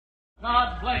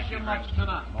God bless you much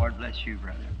tonight. Lord bless you,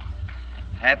 brother.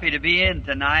 Happy to be in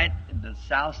tonight in the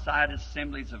Southside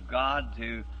Assemblies of God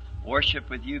to worship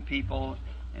with you people,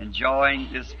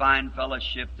 enjoying this fine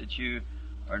fellowship that you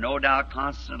are no doubt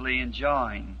constantly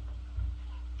enjoying.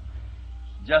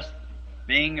 Just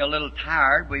being a little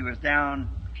tired, we was down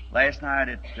last night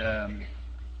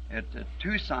at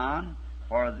Tucson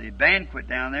for the banquet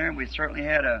down there, and we certainly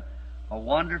had a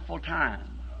wonderful time.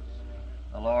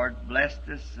 The Lord blessed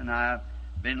us, and I've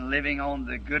been living on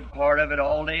the good part of it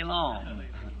all day long.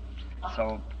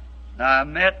 So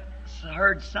I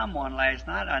heard someone last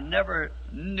night. I never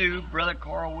knew Brother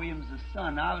Carl Williams'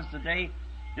 son. I was today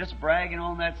just bragging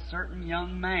on that certain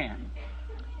young man.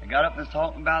 I got up and was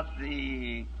talking about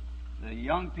the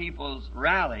young people's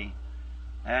rally,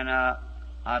 and I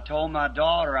told my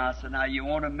daughter, I said, now you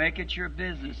want to make it your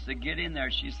business to get in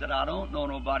there. She said, I don't know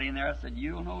nobody in there. I said,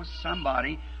 you'll know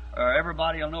somebody, or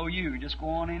everybody will know you. Just go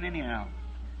on in anyhow.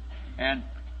 And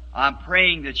I'm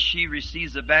praying that she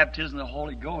receives the baptism of the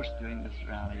Holy Ghost during this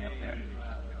rally up there.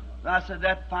 So I said,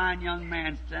 that fine young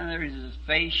man standing there, his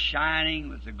face shining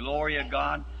with the glory of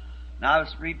God. And I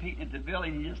was repeating it to Billy,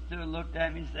 and he just stood and looked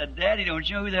at me and said, Daddy, don't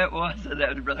you know who that was? I said,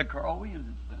 that was Brother Carl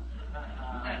Williams' son.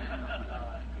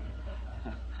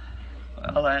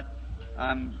 Well,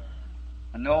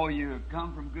 I know you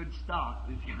come from good stock.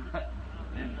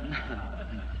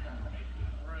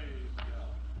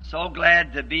 So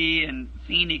glad to be in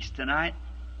Phoenix tonight.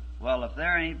 Well, if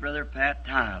there ain't Brother Pat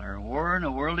Tyler, where in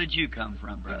the world did you come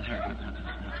from, brother?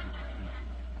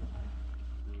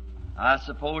 I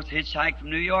suppose hitchhiked from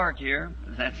New York here.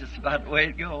 That's just about the way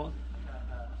it goes.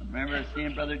 I remember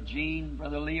seeing Brother Gene,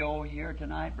 Brother Leo here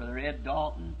tonight, Brother Ed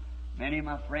Dalton, many of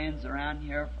my friends around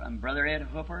here, and Brother Ed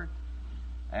Hooper.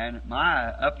 And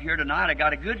up here tonight, I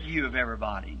got a good view of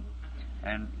everybody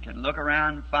and can look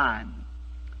around fine.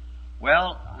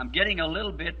 Well, I'm getting a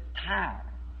little bit tired.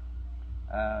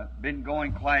 Been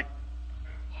going quite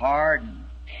hard, and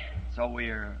so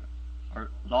we're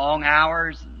long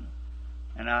hours.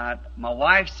 And my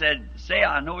wife said, "Say,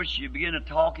 I noticed you begin to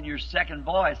talk in your second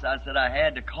voice." I said I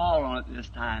had to call on it this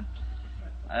time.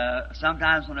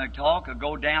 Sometimes when I talk, I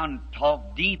go down and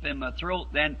talk deep in my throat.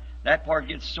 Then that part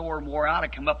gets sore and wore out. I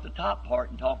come up the top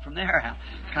part and talk from there.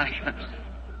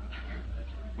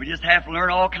 We just have to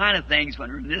learn all kind of things when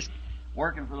we're in this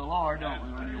working for the Lord, don't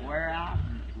we? When you wear out.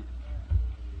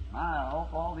 I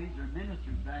hope all these are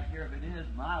ministers back here. If it is,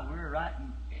 we're right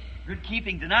in good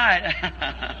keeping tonight.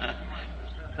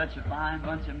 Such a fine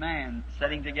bunch of men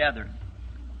sitting together.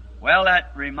 Well,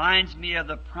 that reminds me of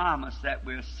the promise that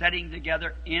we're sitting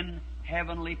together in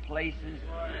heavenly places,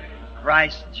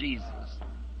 Christ Jesus,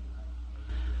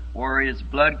 where His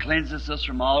blood cleanses us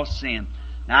from all sin.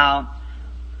 Now,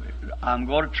 I'm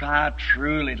going to try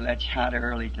truly to let you out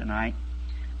early tonight.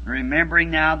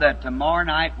 Remembering now that tomorrow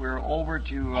night we're over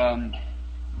to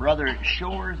Brother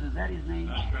Shores, is that his name?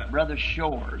 That's right. Brother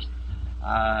Shores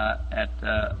at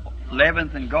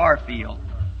 11th and Garfield.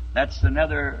 That's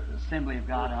another Assembly of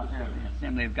God out there, the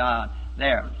Assembly of God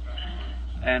there.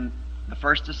 And the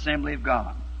First Assembly of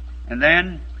God. And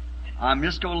then I'm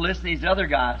just going to listen to these other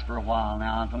guys for a while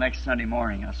now until next Sunday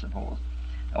morning, I suppose.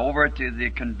 Over to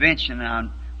the convention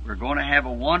now. We're going to have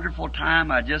a wonderful time.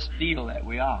 I just feel that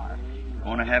we are. We're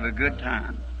going to have a good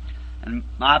time. And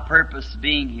my purpose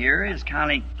being here is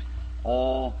kind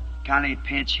of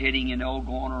pinch hitting,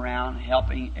 going around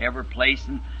helping every place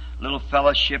and little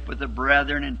fellowship with the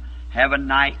brethren and have a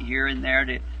night here and there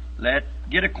to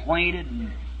get acquainted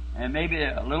and maybe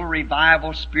a little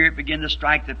revival spirit begin to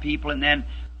strike the people and then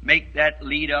make that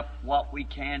lead up what we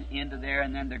can into there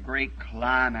and then the great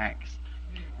climax.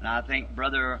 And I think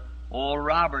Brother Oral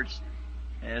Roberts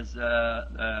is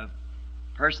the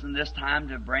person this time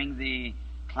to bring the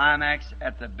climax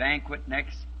at the banquet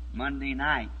next Monday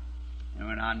night.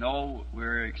 And I know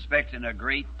we're expecting a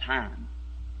great time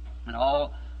and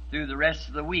all through the rest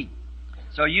of the week.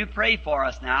 So you pray for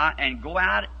us now and go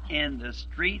out in the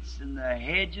streets and the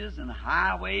hedges and the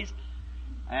highways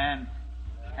and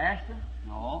ask them,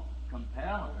 no,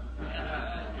 compel them.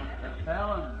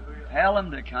 Compel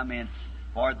them to come in.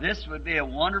 For this would be a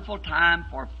wonderful time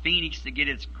for Phoenix to get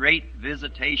its great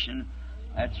visitation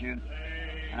at you.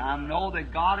 And I know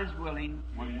that God is willing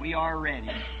when we are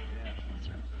ready.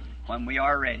 When we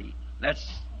are ready. That's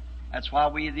why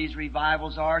these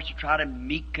revivals are, to try to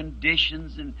meet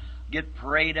conditions and get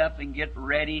prayed up and get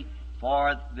ready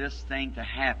for this thing to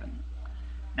happen.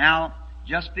 Now,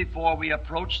 just before we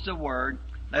approach the Word,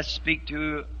 let's speak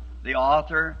to the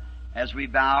author as we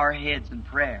bow our heads in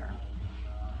prayer.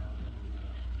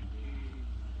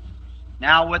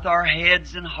 Now, with our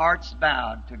heads and hearts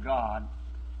bowed to God,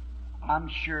 I'm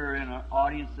sure in an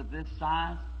audience of this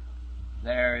size,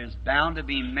 there is bound to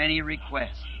be many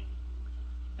requests.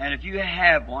 And if you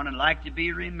have one and like to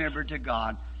be remembered to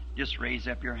God, just raise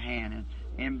up your hand. And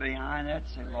in behind that,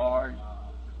 say, Lord,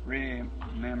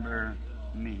 remember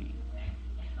me.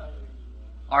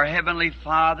 Our Heavenly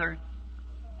Father,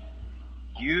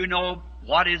 you know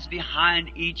what is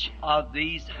behind each of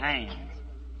these hands.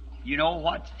 You know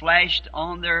what's flashed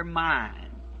on their mind.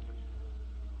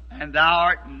 And Thou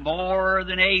art more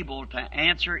than able to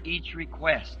answer each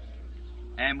request.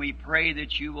 And we pray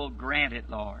that You will grant it,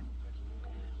 Lord.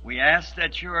 We ask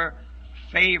that Your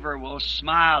favor will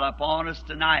smile upon us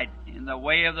tonight in the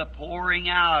way of the pouring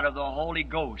out of the Holy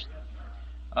Ghost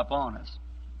upon us.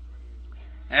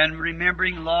 And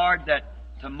remembering, Lord, that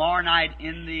tomorrow night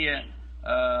in the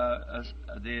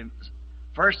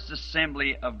first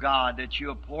assembly of God, that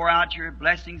You'll pour out Your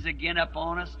blessings again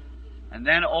upon us. And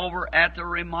then over at the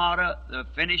Ramada, the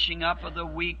finishing up of the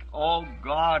week, oh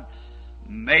God,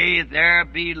 may there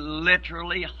be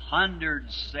literally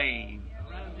hundreds saved.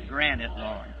 Grant it,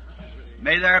 Lord.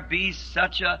 May there be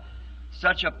such a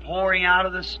pouring out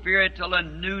of the Spirit till the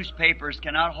newspapers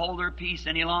cannot hold their peace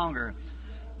any longer.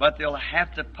 But they'll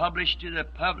have to publish to the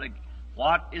public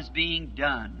what is being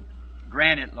done.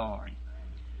 Grant it, Lord.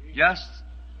 Just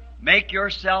make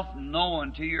Yourself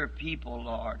known to Your people,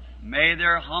 Lord. May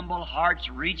their humble hearts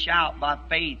reach out by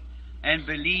faith and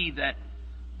believe that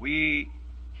we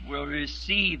will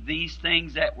receive these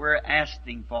things that we're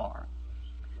asking for.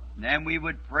 And then we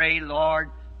would pray, Lord,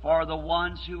 for the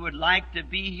ones who would like to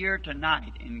be here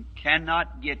tonight and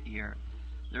cannot get here.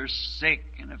 They're sick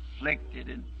and afflicted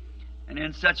and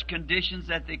in such conditions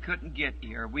that they couldn't get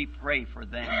here. We pray for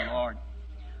them, Lord.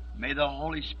 May the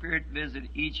Holy Spirit visit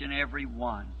each and every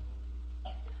one.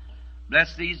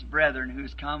 Bless these brethren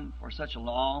who's come for such a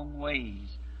long ways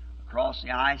across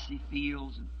the icy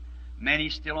fields, and many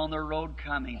still on the road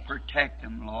coming. Protect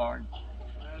them, Lord.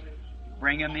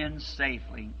 Bring them in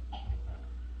safely.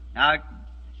 Now,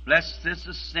 bless this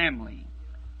assembly,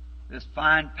 this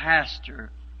fine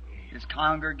pastor, his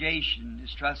congregation,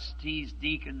 his trustees,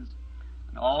 deacons,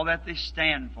 and all that they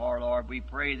stand for, Lord. We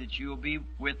pray that You'll be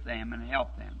with them and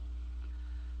help them.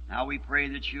 Now we pray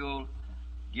that You'll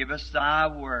give us Thy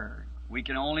Word. We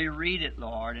can only read it,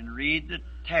 Lord, and read the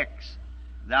text.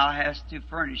 Thou hast to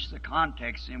furnish the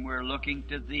context, and we're looking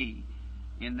to Thee.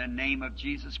 In the name of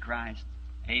Jesus Christ,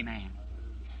 amen.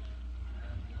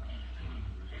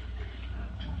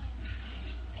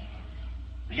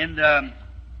 In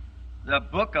the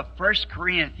book of 1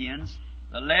 Corinthians,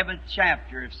 the 11th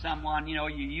chapter, if someone, you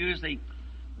usually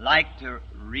like to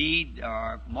read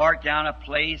or mark down a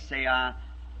place, say,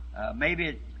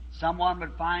 maybe someone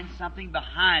would find something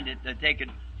behind it that they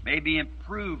could maybe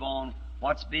improve on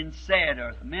what's been said,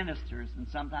 or the ministers, and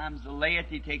sometimes the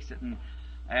laity takes it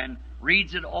and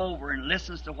reads it over and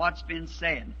listens to what's been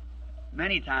said.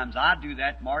 Many times I do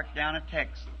that, mark down a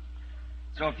text.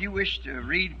 So if you wish to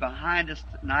read behind us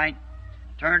tonight,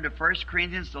 turn to 1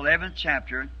 Corinthians, the 11th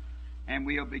chapter, and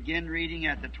we'll begin reading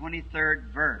at the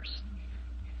 23rd verse.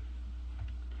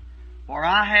 For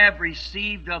I have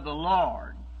received of the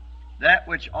Lord that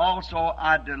which also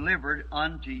I delivered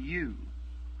unto you,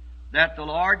 that the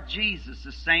Lord Jesus,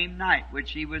 the same night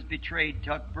which He was betrayed,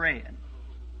 took bread.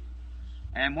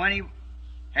 And when He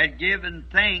had given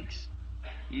thanks,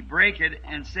 He brake it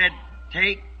and said,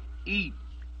 Take, eat.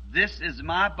 This is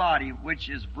my body which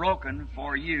is broken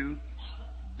for you.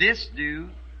 This do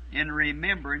in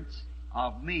remembrance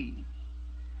of me.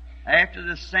 After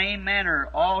the same manner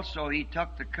also He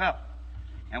took the cup,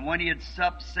 and when He had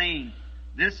supped, saying,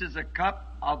 This is a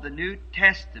cup of the New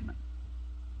Testament,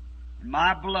 in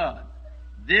my blood.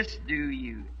 This do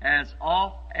you, as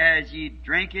oft as ye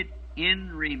drink it,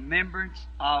 in remembrance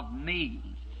of me.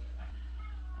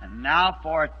 And now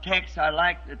for a text I'd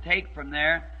like to take from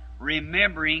there,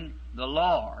 remembering the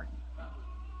Lord.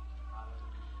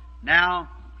 Now,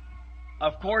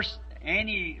 of course,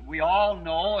 we all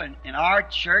know, in our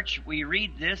church, we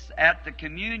read this at the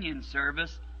communion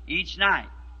service each night.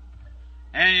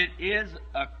 And it is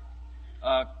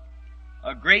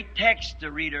a great text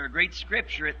to read, or a great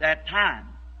scripture at that time.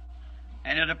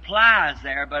 And it applies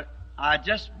there, but I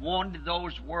just wanted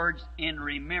those words, in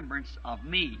remembrance of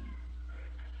me.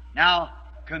 Now,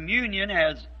 communion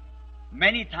has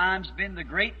many times been the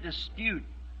great dispute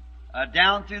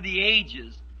down through the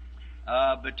ages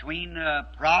between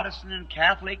Protestant and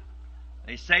Catholic.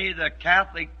 They say the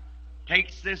Catholic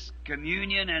takes this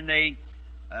communion and they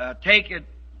take it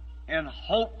in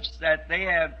hopes that they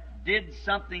have did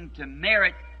something to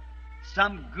merit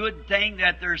some good thing,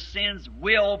 that their sins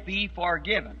will be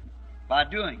forgiven by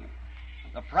doing it.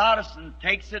 The Protestant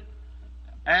takes it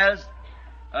as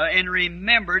in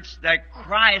remembrance that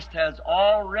Christ has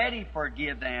already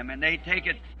forgiven them, and they take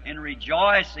it in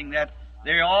rejoicing that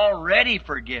they're already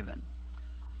forgiven.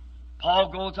 Paul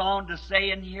goes on to say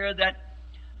in here that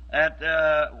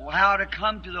how to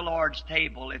come to the Lord's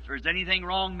table. If there's anything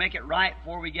wrong, make it right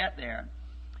before we get there.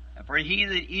 For he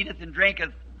that eateth and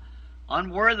drinketh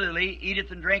unworthily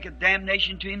eateth and drinketh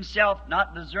damnation to himself,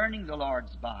 not discerning the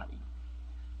Lord's body.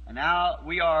 And now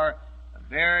we are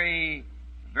very,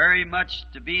 very much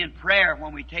to be in prayer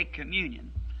when we take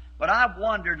communion. But I've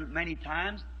wondered many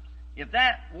times if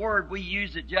that word we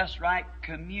use it just right,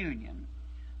 communion.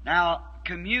 Now,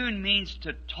 commune means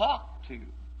to talk to,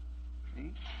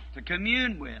 see? To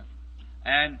commune with.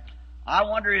 And I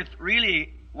wonder if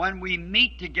really when we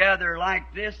meet together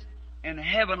like this in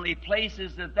heavenly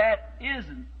places that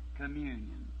isn't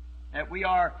communion. That we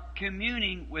are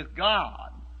communing with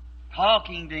God,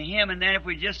 talking to Him, and then if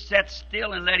we just sit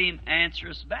still and let Him answer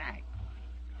us back.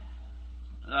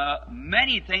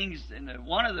 Many things, and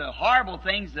one of the horrible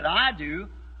things that I do,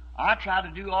 I try to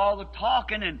do all the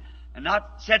talking and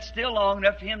not sit still long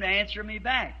enough for Him to answer me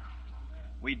back.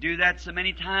 We do that so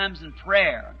many times in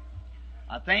prayer.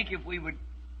 I think if we would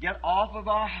get off of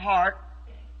our heart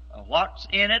what's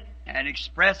in it and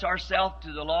express ourselves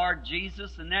to the Lord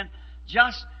Jesus, and then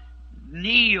just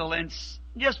kneel and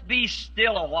just be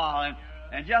still a while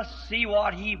and just see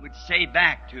what He would say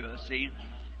back to us, see.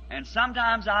 And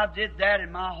sometimes I did that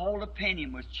and my whole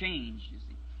opinion was changed, you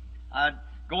see. I'd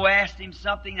go ask Him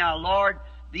something. Now, Lord,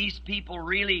 these people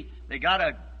really, they got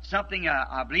something,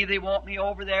 I believe they want me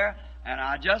over there, and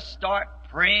I just start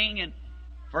praying, and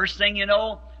first thing you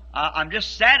know, I'm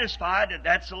just satisfied that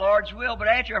that's the Lord's will, but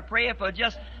after I pray, if I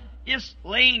just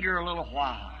linger a little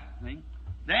while, see?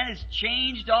 Then it's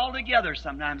changed altogether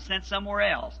sometimes, sent somewhere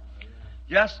else.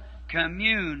 Just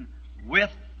commune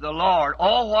with the Lord.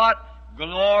 Oh, what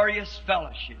glorious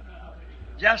fellowship.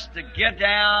 Just to get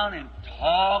down and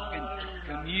talk and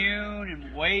commune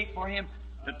and wait for Him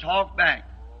to talk back.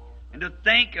 And to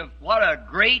think of what a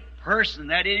great person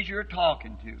that is you're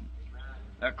talking to.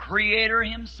 The Creator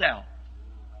Himself.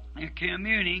 And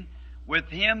communing with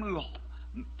Him who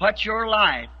put your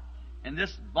life in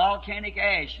this volcanic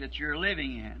ash that you're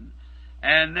living in.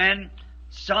 And then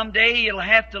someday you'll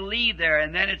have to leave there,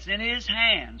 and then it's in His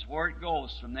hands where it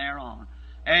goes from there on.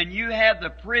 And you have the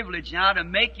privilege now to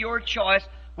make your choice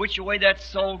which way that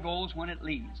soul goes when it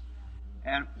leaves.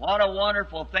 And what a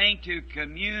wonderful thing to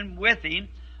commune with Him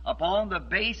upon the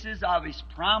basis of His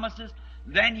promises,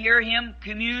 then hear Him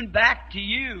commune back to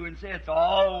you and say, it's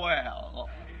all well.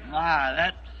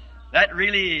 My, that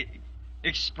really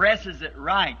expresses it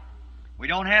right. We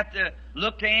don't have to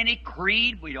look to any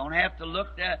creed. We don't have to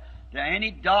look to any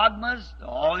dogmas. The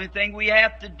only thing we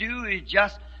have to do is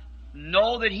just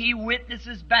know that He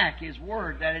witnesses back His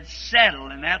Word, that it's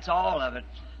settled, and that's all of it.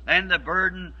 Then the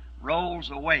burden rolls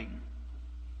away.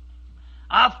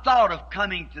 I've thought of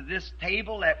coming to this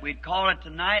table that we'd call it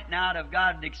tonight. Now that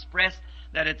God expressed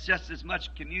that it's just as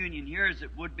much communion here as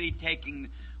it would be taking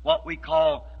what we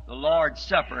call the Lord's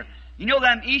Supper. You know,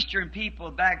 them Eastern people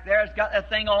back there has got that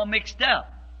thing all mixed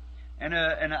up. And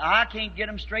I can't get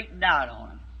them straightened out on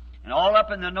them. And all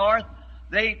up in the north,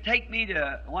 they take me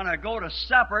to, when I go to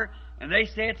supper, and they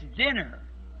say it's dinner.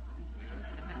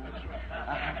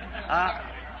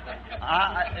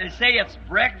 They say it's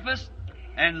breakfast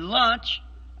and lunch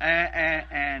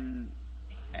and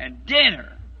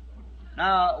dinner.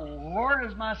 Now, where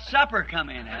does my supper come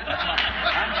in at? That's what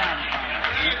I'm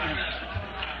trying to find.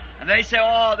 And they say,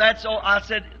 oh, that's all. I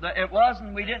said, it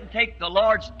wasn't, we didn't take the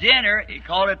Lord's dinner. He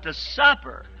called it the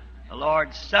supper, the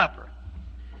Lord's Supper.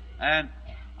 And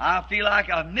I feel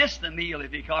like I've missed the meal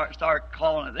if you start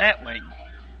calling it that way.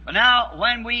 But now,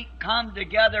 when we come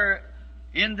together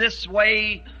in this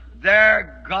way,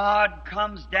 there God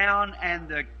comes down, and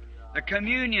the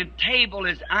communion table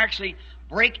is actually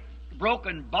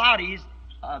broken bodies,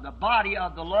 the body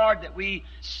of the Lord that we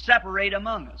separate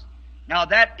among us. Now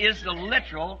that is the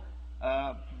literal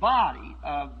body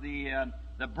of the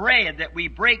bread that we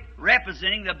break,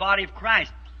 representing the body of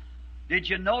Christ. Did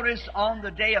you notice on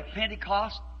the day of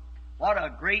Pentecost what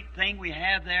a great thing we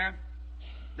have there?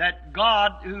 That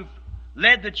God, who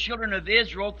led the children of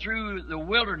Israel through the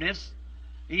wilderness,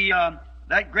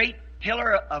 that great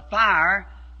pillar of fire,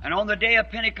 and on the day of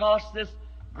Pentecost, this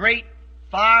great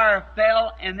fire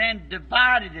fell and then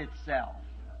divided itself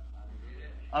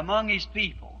among His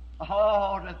people.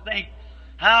 Oh, to think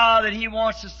how that He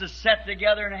wants us to sit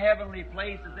together in heavenly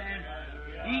places and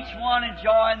each one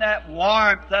enjoying that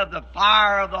warmth of the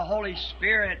fire of the Holy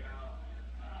Spirit.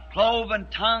 Cloven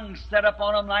tongues set up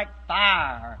on them like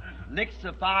fire. licks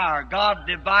of fire, God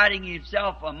dividing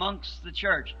Himself amongst the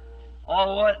church.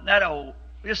 Oh, that'll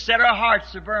just set our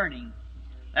hearts to burning.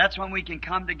 That's when we can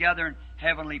come together in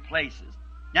heavenly places.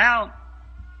 Now,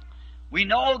 we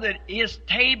know that His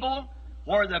table,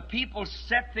 where the people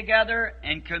sit together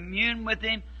and commune with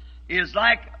Him, is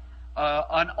like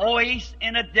an oasis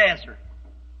in a desert.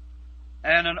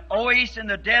 And an oasis in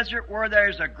the desert where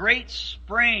there's a great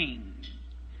spring,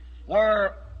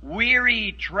 where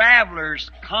weary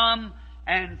travelers come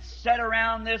and sit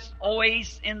around this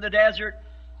oasis in the desert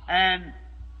and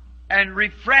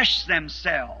refresh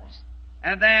themselves,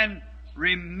 and then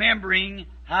remembering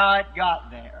how it got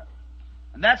there.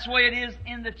 And that's the way it is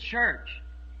in the church,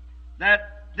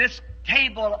 that this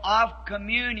table of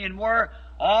communion, where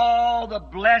all the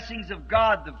blessings of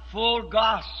God, the full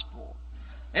gospel,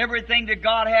 everything that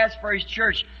God has for His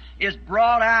church is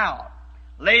brought out,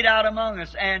 laid out among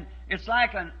us. And it's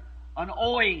like an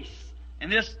oasis in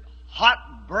this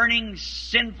hot, burning,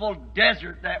 sinful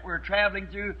desert that we're traveling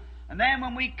through. And then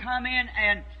when we come in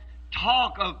and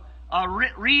talk of,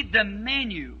 read the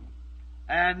menu,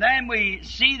 and then we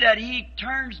see that He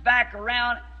turns back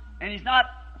around and He's not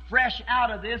fresh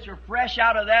out of this or fresh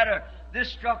out of that or this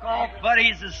struck off, but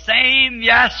He's the same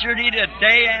yesterday,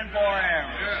 today, and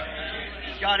forever.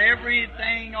 He's got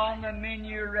everything on the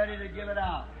menu ready to give it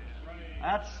out.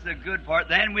 That's the good part.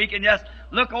 Then we can just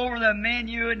look over the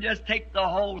menu and just take the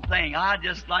whole thing. I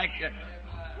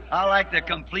like the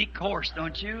complete course,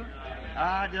 don't you?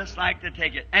 I just like to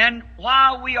take it. And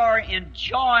while we are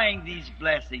enjoying these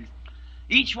blessings,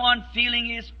 each one feeling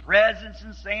His presence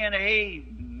and saying,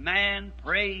 amen,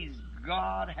 praise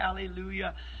God,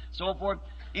 hallelujah, so forth,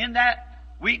 in that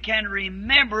we can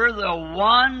remember the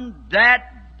one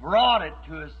that brought it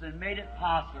to us and made it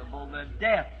possible, the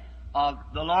death of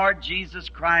the Lord Jesus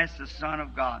Christ, the Son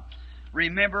of God.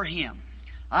 Remember Him.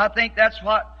 I think that's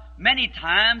what many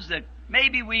times that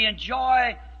maybe we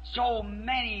enjoy so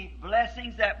many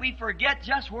blessings that we forget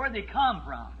just where they come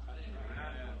from.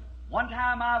 One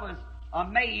time I was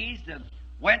amazed and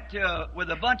went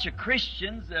with a bunch of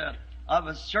Christians of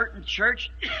a certain church,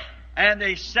 and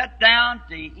they sat down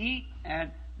to eat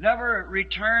and never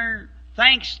returned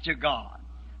thanks to God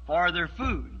for their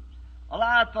food. Well,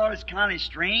 I thought it was kind of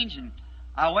strange, and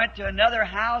I went to another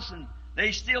house, and they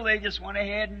just went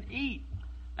ahead and eat.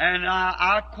 And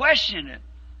I questioned it.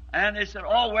 And they said,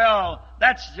 oh, well,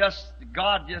 that's just,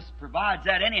 God just provides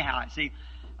that anyhow. See,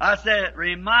 I said, it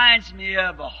reminds me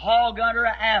of a hog under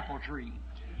an apple tree.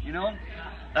 You know,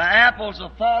 the apples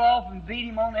will fall off and beat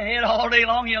him on the head all day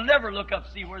long. He'll never look up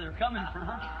to see where they're coming from.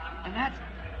 And that's,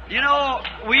 you know,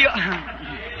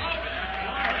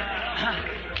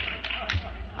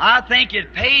 I think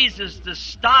it pays us to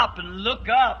stop and look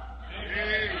up,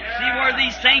 see where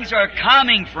these things are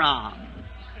coming from.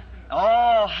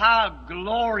 Oh, how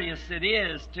glorious it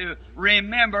is to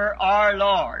remember our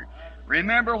Lord.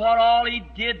 Remember what all He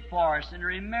did for us, and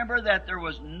remember that there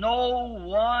was no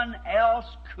one else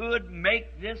could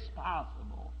make this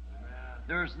possible.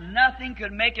 There's nothing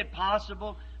could make it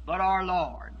possible but our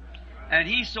Lord. And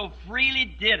He so freely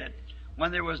did it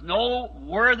when there was no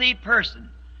worthy person.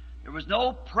 There was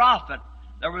no prophet.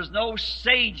 There was no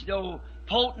sage, no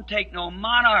potentate, no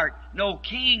monarch, no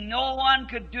king. No one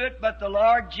could do it but the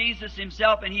Lord Jesus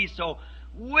Himself, and He so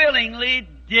willingly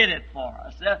did it for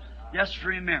us. Just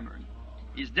remember,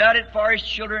 He's done it for His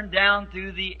children down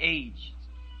through the ages.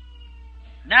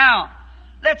 Now,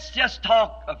 let's just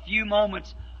talk a few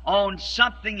moments on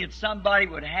something that somebody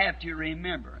would have to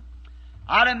remember.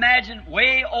 I'd imagine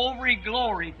way over in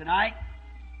glory tonight,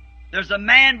 there's a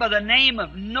man by the name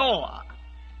of Noah,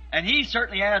 and he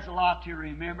certainly has a lot to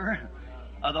remember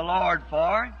of the Lord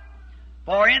for.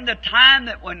 For in the time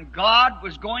that when God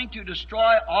was going to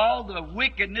destroy all the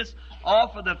wickedness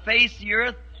off of the face of the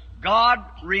earth, God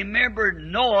remembered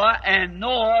Noah, and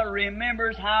Noah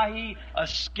remembers how he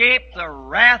escaped the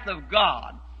wrath of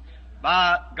God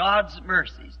by God's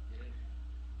mercies.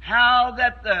 How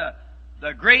that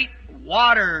the great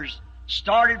waters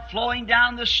started flowing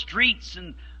down the streets,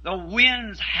 and the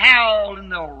winds howled,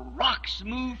 and the rocks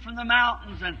moved from the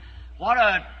mountains, and what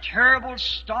a terrible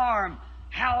storm.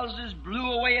 Houses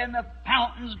blew away, and the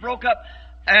fountains broke up,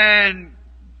 and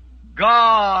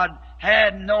God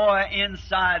had Noah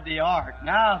inside the ark.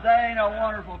 Now, that ain't a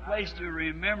wonderful place to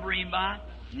remember Him by?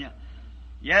 Yeah.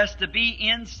 Yes, to be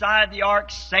inside the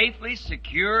ark, safely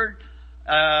secured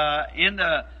in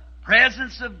the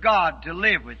presence of God, to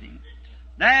live with Him.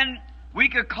 Then we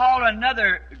could call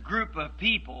another group of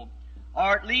people,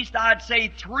 or at least I'd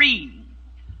say three,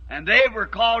 and they were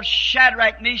called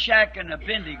Shadrach, Meshach, and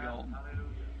Abednego.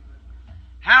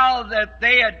 How that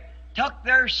they had took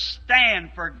their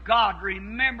stand for God,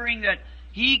 remembering that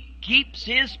He keeps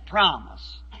His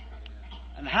promise.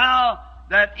 And how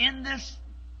that in this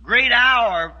great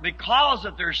hour, because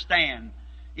of their stand,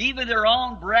 even their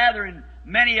own brethren,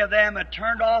 many of them had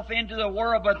turned off into the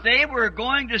world, but they were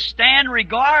going to stand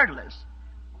regardless.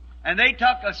 And they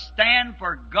took a stand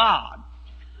for God.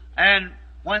 And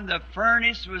when the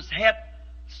furnace was hit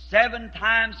 7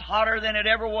 times hotter than it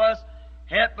ever was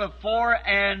hit before,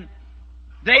 and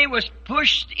they was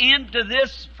pushed into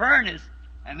this furnace,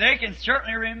 and they can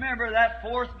certainly remember that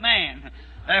 4th man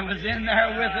that was in there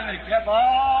with them and kept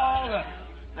all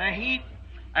the heat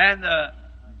and the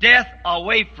death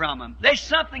away from them. There's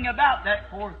something about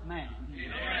that 4th man.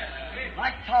 I'd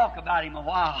like to talk about him a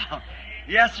while.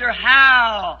 Yes, sir,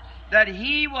 how that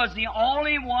he was the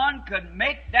only one could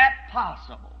make that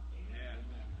possible.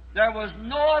 There was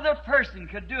no other person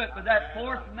could do it but that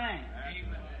 4th man.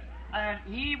 And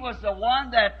he was the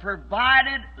one that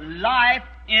provided life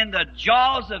in the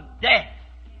jaws of death.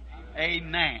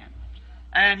 Amen.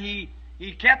 And he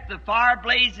kept the fire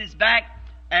blazes back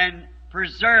and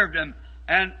preserved them.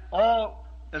 And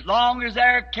as long as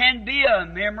there can be a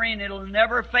memory, and it'll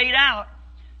never fade out,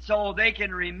 so they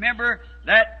can remember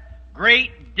that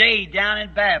great day down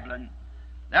in Babylon.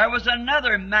 There was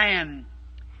another man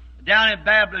down in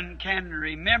Babylon can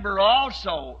remember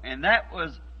also, and that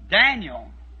was Daniel,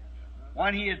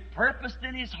 when he had purposed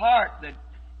in his heart that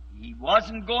he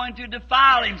wasn't going to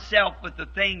defile himself with the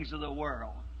things of the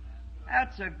world.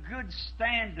 That's a good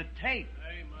stand to take.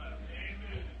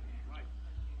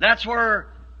 That's where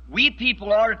we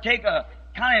people ought to take a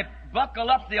kind of buckle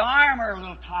up the armor a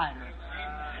little tighter.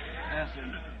 Yes,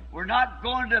 we're not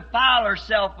going to defile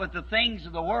ourselves with the things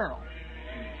of the world.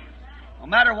 No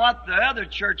matter what the other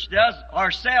church does,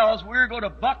 ourselves, we're going to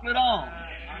buckle it on.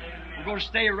 We're going to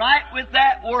stay right with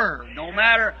that Word. No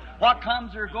matter what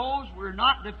comes or goes, we're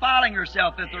not defiling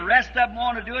ourselves. If the rest of them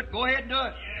want to do it, go ahead and do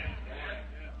it.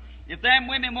 If them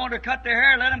women want to cut their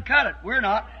hair, let them cut it. We're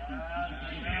not.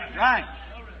 Right.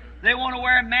 They want to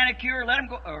wear a manicure, let them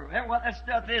go, or what that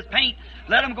stuff is, paint,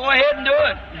 let them go ahead and do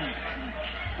it.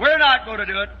 We're not going to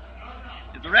do it.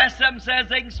 If the rest of them says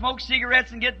they can smoke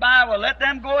cigarettes and get by, well, let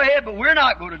them go ahead, but we're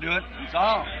not going to do it. That's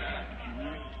all.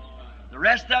 The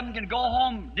rest of them can go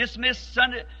home, dismiss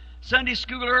Sunday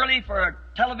school early for a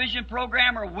television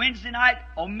program, or Wednesday night,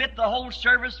 omit the whole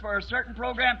service for a certain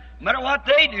program. No matter what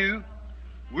they do,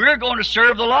 we're going to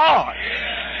serve the Lord.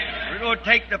 We're going to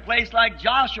take the place like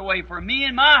Joshua. For me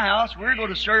and my house, we're going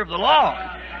to serve the Lord.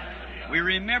 We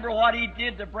remember what He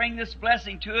did to bring this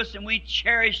blessing to us, and we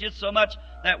cherish it so much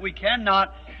that we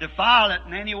cannot defile it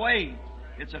in any way.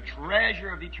 It's a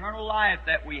treasure of eternal life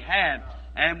that we have,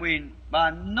 and we by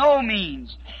no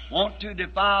means want to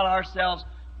defile ourselves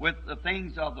with the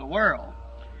things of the world.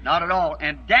 Not at all.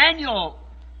 And Daniel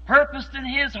purposed in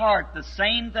his heart the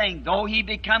same thing, though he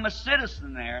become a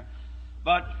citizen there,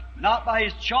 but not by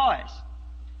his choice,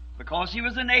 because he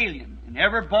was an alien. And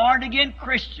every born-again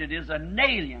Christian is an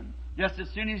alien just as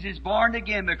soon as he's born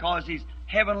again, because he's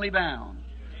heavenly bound.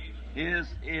 His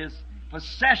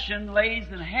possession lays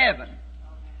in heaven.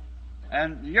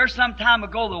 And here some time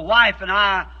ago, the wife and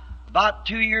I, about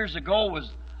 2 years ago,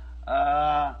 was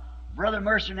Brother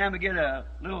Mercer and I get a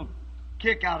little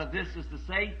kick out of this, as to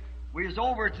say, we was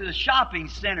over to the shopping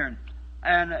center,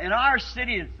 and in our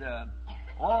city it's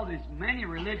all these many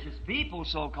religious people,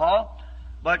 so-called,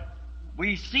 but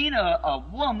we seen a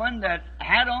woman that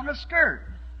had on a skirt,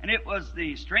 and it was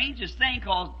the strangest thing,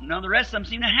 because none of the rest of them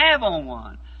seemed to have on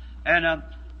one,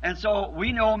 and so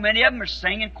we know many of them are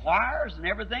singing choirs and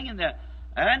everything,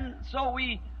 and so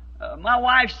my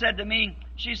wife said to me,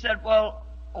 she said, "Well,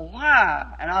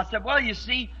 why?" And I said, "Well, you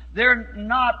see, they're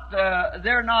not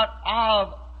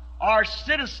of our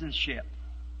citizenship."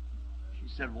 She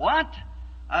said, "What?"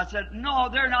 I said, "No,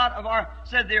 they're not of our..."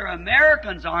 Said, "They're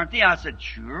Americans, aren't they?" I said,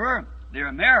 "Sure, they're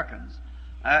Americans."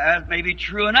 That may be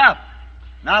true enough.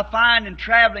 And I find in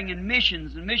traveling in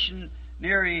missions and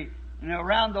missionary,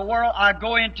 around the world, I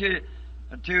go into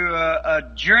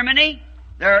Germany.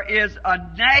 There is a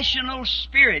national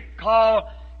spirit called,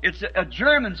 it's a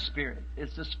German spirit.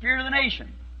 It's the spirit of the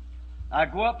nation. I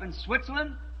go up in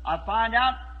Switzerland, I find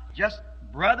out just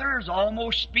brothers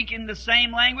almost speaking the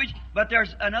same language, but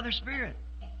there's another spirit.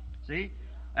 See?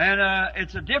 And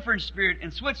it's a different spirit in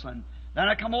Switzerland. Then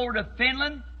I come over to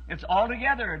Finland, it's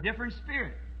altogether a different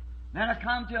spirit. Then I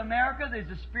come to America, there's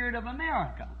the spirit of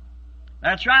America.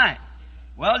 That's right.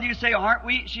 Well, you say, aren't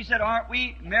we, she said, aren't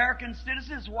we American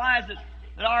citizens? Why is it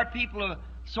that our people are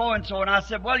so and so? And I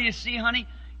said, well, you see, honey,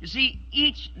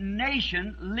 each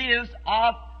nation lives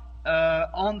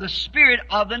on the spirit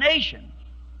of the nation.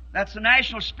 That's the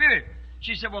national spirit.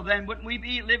 She said, well, then wouldn't we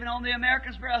be living on the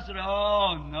American spirit? I said,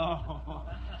 oh, no.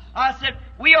 I said,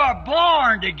 we are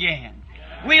born again.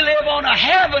 We live on a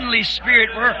heavenly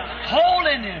spirit. We're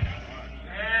holiness,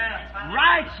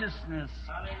 righteousness.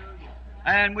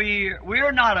 And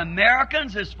we're not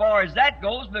Americans as far as that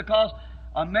goes, because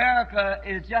America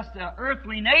is just an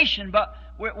earthly nation. But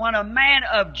when a man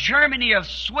of Germany, of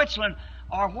Switzerland,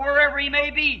 or wherever he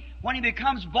may be, when he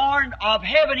becomes born of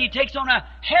heaven, he takes on a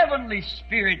heavenly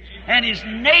spirit, and his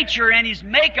nature and his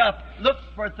makeup look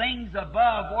for things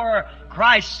above, where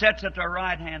Christ sits at the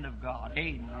right hand of God.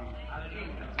 Amen.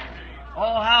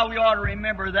 Oh, how we ought to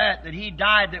remember that He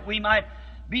died that we might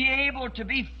be able to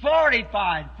be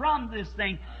fortified from this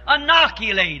thing,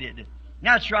 inoculated.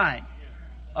 That's right.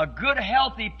 A good,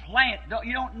 healthy plant,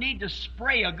 you don't need to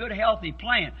spray a good, healthy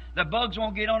plant. The bugs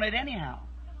won't get on it anyhow.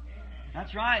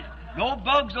 That's right. No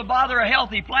bugs will bother a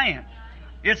healthy plant.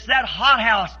 It's that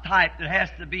hothouse type that has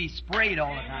to be sprayed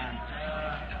all the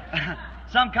time.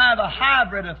 Some kind of a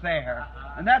hybrid affair.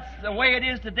 And that's the way it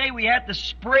is today. We have to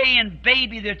spray and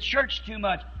baby the church too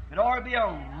much. It ought to be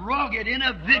a rugged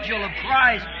individual of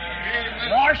Christ,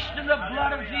 washed in the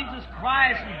blood of Jesus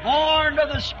Christ, born of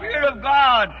the Spirit of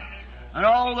God. And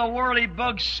all the worldly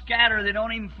bugs scatter. They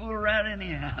don't even fool around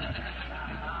anyhow.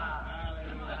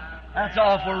 That's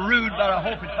awful rude, but I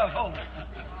hope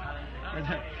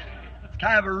it's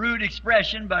kind of a rude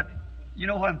expression, but you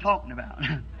know what I'm talking about.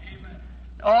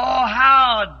 Oh,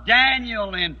 how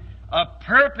Daniel, in a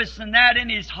purpose in that in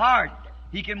his heart,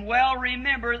 he can well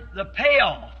remember the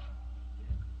payoff.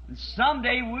 And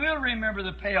someday we'll remember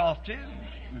the payoff too.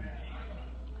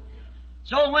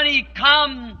 So when he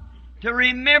come to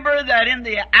remember that in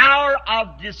the hour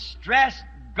of distress,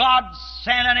 God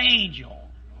sent an angel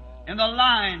in the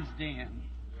lion's den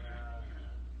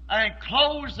and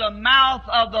closed the mouth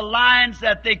of the lions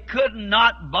that they could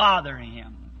not bother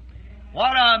him.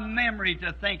 What a memory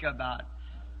to think about.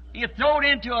 He had thrown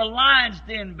into a lion's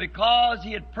den because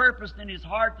he had purposed in his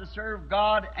heart to serve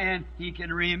God, and he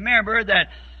can remember that.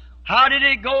 How did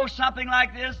it go? Something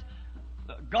like this.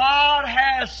 God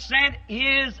has sent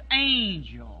His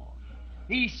angel.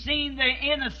 He's seen the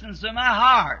innocence of my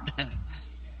heart.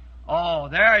 Oh,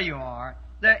 there you are.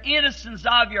 The innocence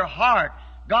of your heart.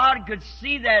 God could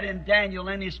see that in Daniel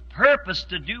and his purpose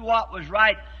to do what was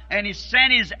right, and He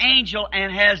sent His angel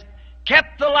and has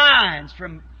kept the lions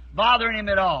from bothering him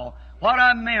at all. What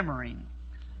a memory.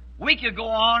 We could go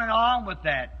on and on with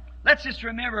that. Let's just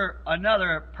remember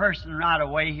another person right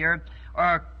away here, or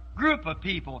a group of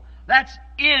people. That's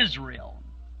Israel.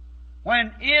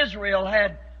 When Israel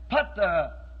had put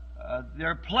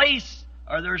their place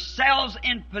or themselves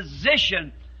in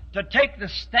position to take the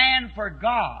stand for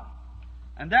God.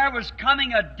 And there was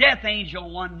coming a death angel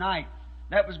one night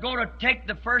that was going to take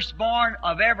the firstborn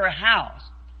of every house.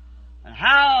 And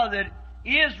how that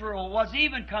Israel was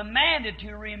even commanded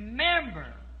to remember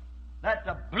that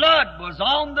the blood was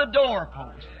on the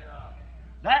doorpost.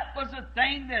 That was the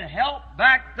thing that helped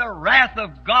back the wrath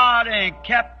of God and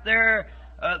kept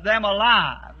them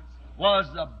alive. Was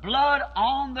the blood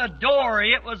on the door.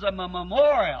 It was a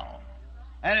memorial.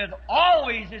 And it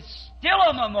always is still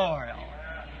a memorial.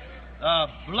 The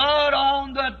blood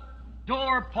on the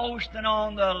doorpost and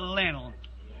on the lintel.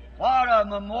 What a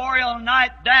memorial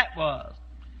night that was.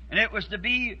 And it was to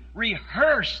be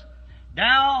rehearsed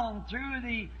down through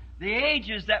the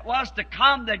ages that was to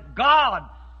come, that God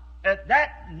at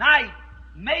that night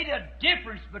made a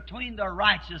difference between the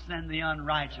righteous and the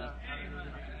unrighteous.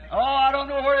 Oh, I don't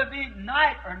know whether it be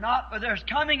night or not, but there's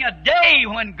coming a day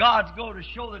when God's going to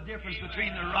show the difference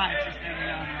between the righteous and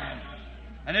the unrighteous.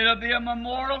 And it'll be a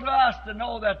memorial to us to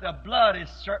know that the blood is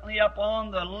certainly up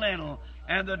on the lintel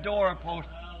and the doorpost.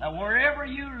 Now, wherever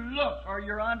you look or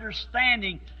your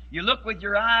understanding, you look with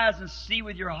your eyes and see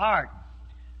with your heart.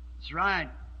 That's right.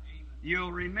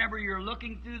 You'll remember you're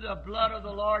looking through the blood of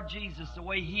the Lord Jesus the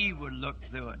way He would look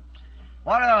through it.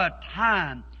 What a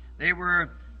time they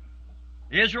were.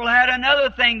 Israel had another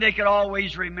thing they could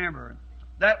always remember.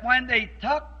 That when they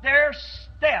took their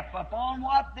step upon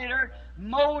what did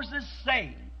Moses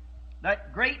say,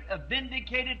 that great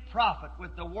vindicated prophet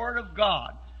with the Word of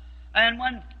God, and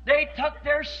when they took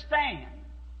their stand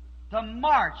to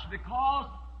march because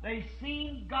they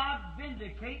seen God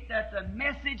vindicate that the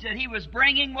message that He was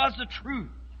bringing was the truth,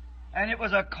 and it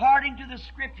was according to the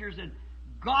Scriptures, and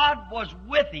God was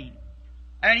with him,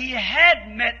 and he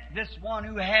had met this one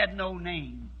who had no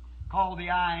name, called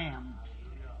the I Am.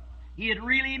 He had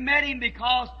really met him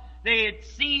because they had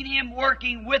seen him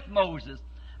working with Moses.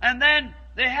 And then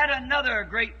they had another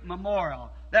great memorial,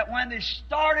 that when they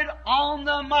started on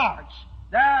the march,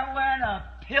 there went a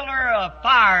pillar of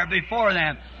fire before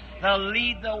them to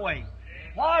lead the way.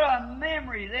 What a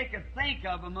memory they could think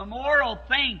of, a memorial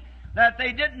thing that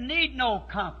they didn't need no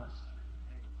compass.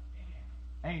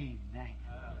 Amen.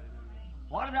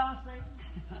 What did I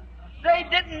say? They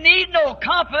didn't need no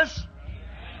compass.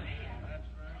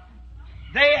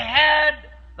 They had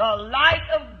the light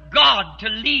of God to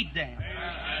lead them.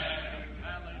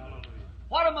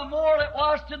 What a memorial it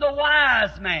was to the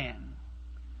wise man.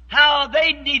 How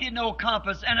they needed no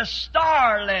compass and a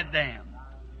star led them.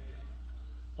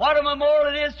 What a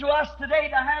memorial it is to us today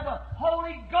to have a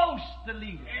Holy Ghost to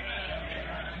lead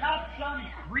us. Not some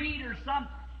creed or some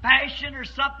fashion or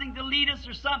something to lead us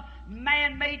or some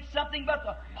man-made something, but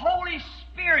the Holy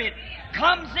Spirit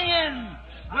comes in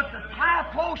with the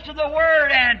high post of the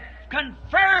Word and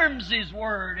confirms His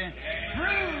Word and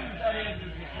proves that it is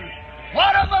the truth.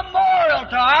 What a memorial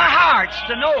to our hearts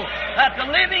to know that the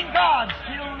living God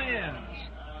still lives.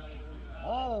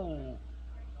 Oh,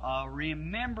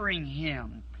 remembering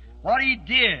Him. What He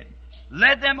did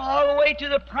led them all the way to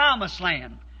the promised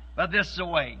land. But this is the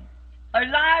way.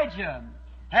 Elijah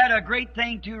had a great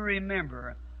thing to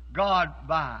remember God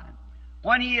by.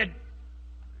 When he had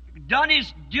done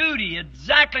his duty,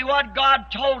 exactly what God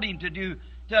told him to do,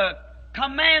 to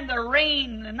command the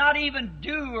rain and not even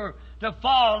dew or to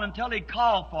fall until He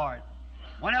called for it.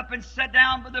 Went up and sat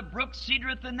down by the brook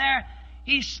Cedrith, and there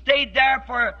he stayed there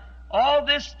for all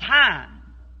this time.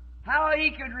 How he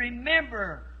could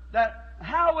remember that,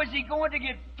 how was he going to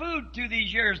get food through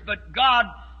these years? But God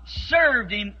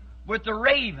served him with the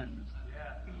ravens.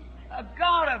 A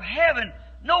God of heaven,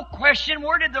 no question,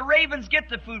 where did the ravens get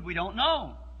the food? We don't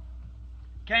know.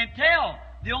 Can't tell.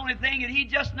 The only thing that he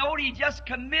just knowed, he just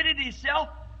committed himself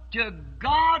to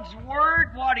God's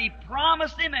Word, what He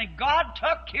promised him, and God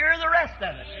took care of the rest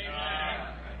of it.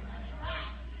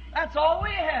 That's all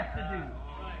we have to do.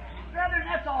 Brethren,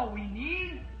 that's all we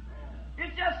need.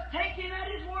 It's just take Him at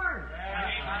His Word.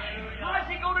 How is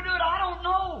He going to do it? I don't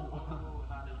know.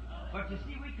 But you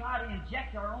see, we try to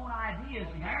inject our own ideas,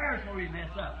 and there's where we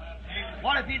mess up.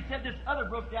 What if He'd said this other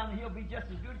brook down the hill would be just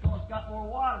as good because it's got more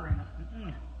water in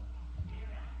it?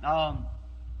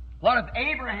 What if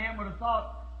Abraham would have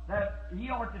thought that he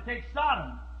ought to take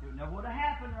Sodom? It never would have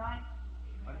happened, right?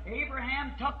 But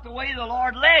Abraham took the way the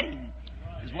Lord led him.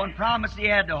 There's one promise he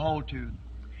had to hold to.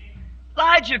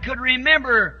 Elijah could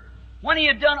remember when he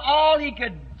had done all he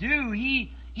could do.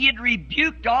 He had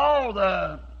rebuked all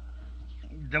the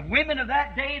women of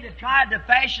that day that tried to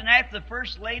fashion after the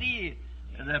first lady,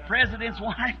 the president's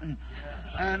wife,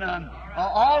 and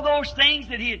all those things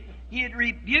that he had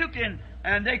rebuked,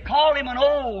 and they called him an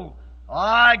old,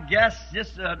 I guess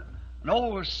just an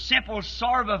old simple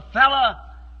sort of a fella,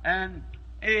 and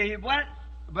he went,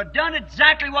 but done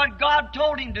exactly what God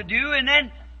told him to do, and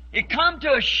then it come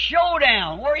to a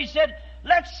showdown where he said,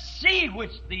 let's see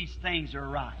which these things are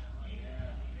right.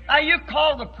 Now you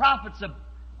call the prophets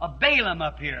of Balaam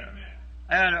up here,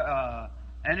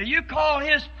 and you call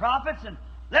his prophets, and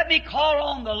let me call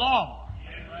on the Lord.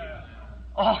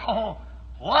 Oh,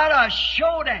 what a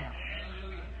showdown!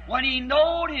 When he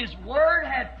knowed His Word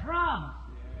had promised.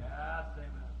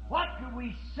 What could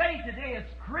we say today as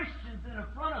Christians in the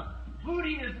front of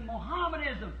Buddhism,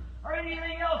 Mohammedanism, or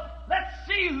anything else? Let's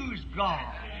see who's God.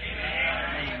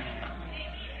 Amen.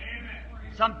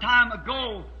 Some time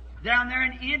ago, down there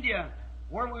in India,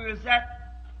 where we was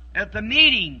at the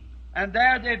meeting, and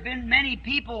there'd been many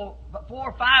people, 4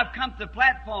 or 5 come to the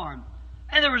platform,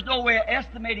 and there was no way of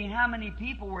estimating how many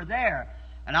people were there.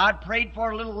 And I'd prayed for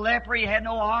a little leper. He had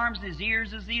no arms, and his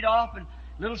ears was eat off, and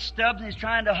little stubs, and he's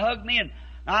trying to hug me. And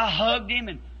I hugged him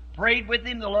and prayed with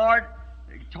him. The Lord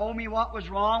told me what was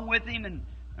wrong with him and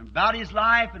about his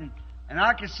life. And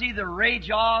I could see the ray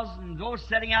jaws and those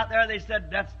sitting out there. They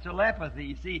said that's telepathy.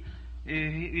 You see,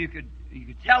 you could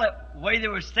tell it the way they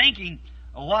were thinking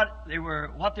of what they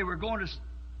were going to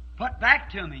put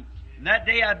back to me. And that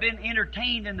day I'd been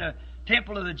entertained in the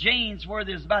Temple of the Jains, where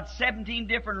there's about 17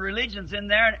 different religions in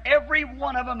there, and every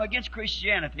one of them against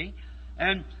Christianity.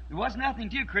 And there was nothing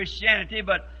to Christianity,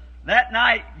 but that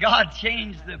night God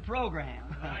changed the program.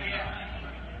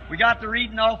 We got the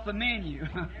reading off the menu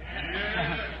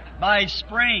by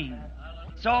spring.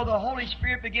 So the Holy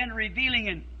Spirit began revealing,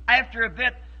 and after a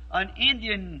bit, an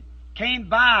Indian came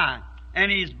by,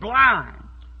 and he's blind.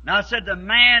 Now I said, the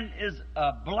man is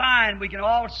blind. We can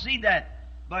all see that,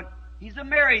 but he's a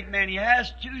married man. He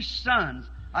has 2 sons.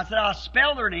 I said, I'll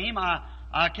spell their name.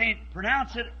 I can't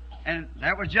pronounce it. And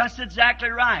that was just exactly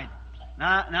right.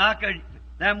 Now I could,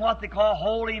 them what they call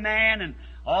holy man, and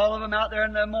all of them out there,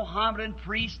 and the Mohammedan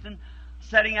priest, and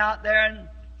sitting out there. And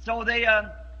so they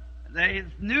they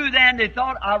knew then, they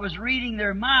thought I was reading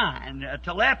their mind,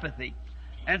 telepathy.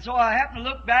 And so I happened to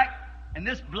look back, and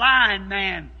this blind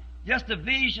man, just a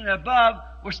vision above,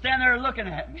 was standing there looking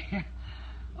at me.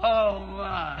 Oh,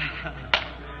 my.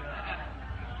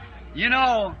 You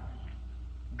know,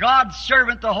 God's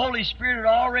servant, the Holy Spirit, had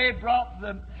already brought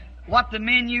what the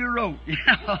menu wrote. You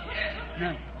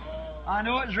know? I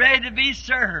know it was ready to be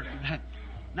served.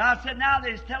 Now I said, now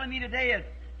they're telling me today that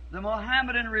the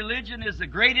Mohammedan religion is the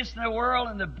greatest in the world,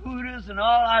 and the Buddhas and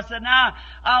all. I said, now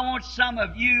I want some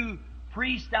of you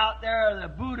priests out there, the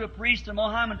Buddha priest, the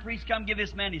Mohammedan priest, come give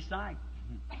this man his sight.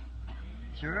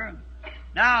 Sure.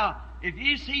 Now, if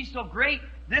you see so great,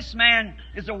 this man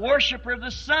is a worshiper of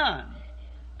the sun.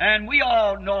 And we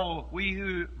all know, we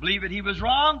who believe that he was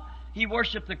wrong, he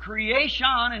worshipped the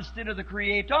creation instead of the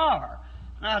Creator.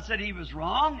 And I said he was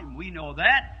wrong, and we know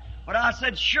that. But I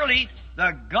said, surely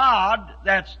the God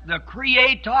that's the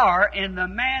Creator, and the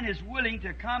man is willing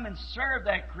to come and serve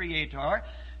that Creator,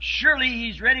 surely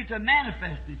he's ready to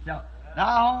manifest himself. Now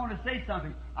I want to say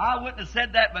something. I wouldn't have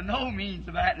said that by no means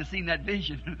if I hadn't seen that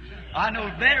vision. I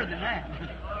know better than that.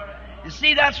 You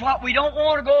see, that's what we don't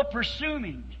want to go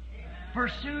pursuing.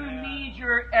 Pursue means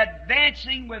you're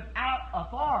advancing without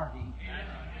authority.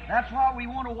 That's why we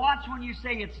want to watch when you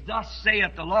say it's thus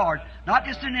saith the Lord. Not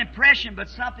just an impression, but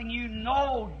something you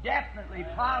know definitely,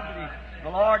 positive. The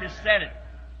Lord has said it.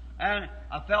 And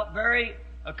I felt very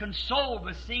consoled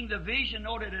with seeing the vision,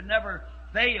 knowing it had never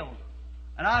failed.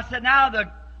 And I said, now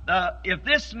if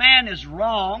this man is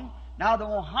wrong, now the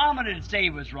Mohammedan would say he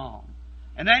was wrong.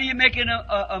 And then you make it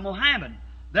a Mohammedan.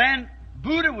 Then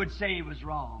Buddha would say he was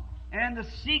wrong. And the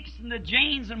Sikhs and the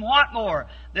Jains and what more,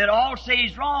 that all say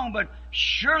he's wrong, but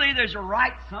surely there's a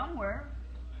right somewhere.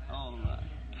 Oh, my.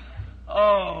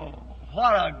 Oh,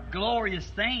 what a glorious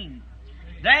thing.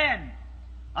 Then,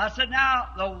 I said,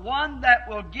 now, the one that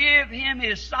will give him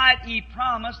his sight, he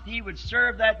promised he would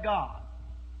serve that God.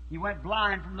 He went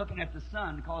blind from looking at the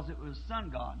sun because it was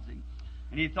sun god, see?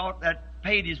 And he thought that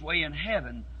paid his way in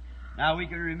heaven. Now we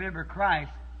can remember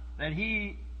Christ, that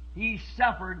He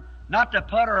suffered not to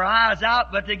put our eyes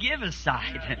out, but to give us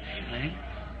sight.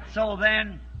 So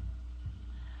then,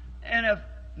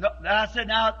 I said,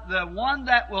 now the one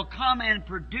that will come and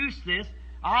produce this,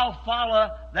 I'll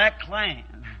follow that clan.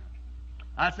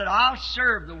 I said, I'll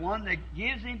serve the one that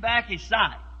gives him back his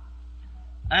sight.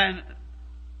 And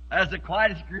that's the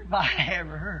quietest group I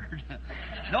ever heard.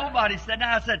 Nobody said,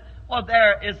 now I said, well,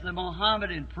 there is the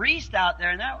Mohammedan priest out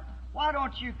there now. Why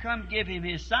don't you come give him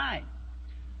his sight?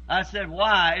 I said,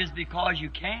 why? It's because you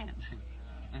can't.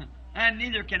 And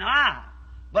neither can I.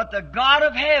 But the God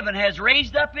of heaven has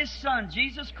raised up His Son,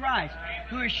 Jesus Christ,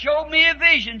 who has showed me a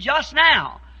vision just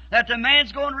now that the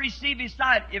man's going to receive his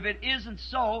sight. If it isn't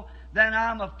so, then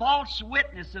I'm a false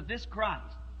witness of this Christ.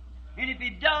 And if he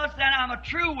does, then I'm a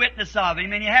true witness of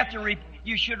him. And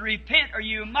you should repent, or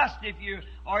you must,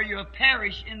 or you'll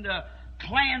perish in the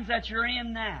clans that you're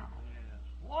in now.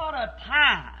 What a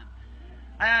time!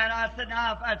 And I said,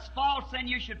 now, if that's false, then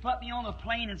you should put me on a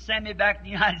plane and send me back to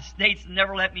the United States and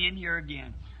never let me in here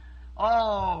again.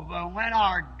 Oh, but when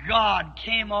our God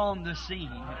came on the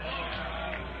scene,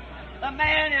 the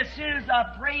man, as soon as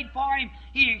I prayed for him,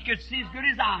 he could see as good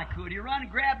as I could. He run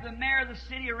and grabbed the mayor of the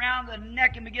city around the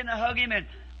neck and began to hug him. And,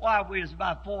 well, it was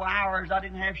about 4 hours. I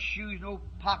didn't have shoes, no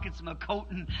pockets in my coat,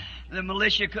 and the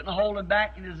militia couldn't hold him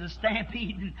back, and there was a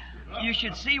stampede. And you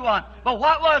should see one. But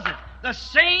what was it? The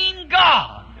same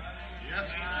God.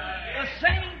 The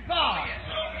same God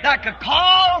that could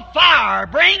call fire,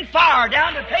 bring fire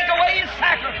down to take away His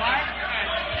sacrifice,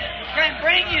 can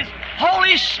bring His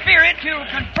Holy Spirit to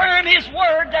confirm His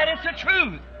Word that it's the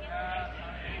truth.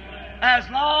 As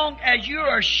long as you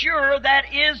are sure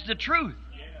that is the truth.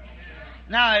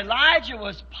 Now, Elijah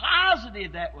was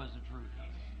positive that was the truth.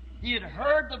 He had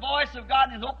heard the voice of God,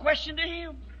 and there's no question to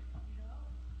him.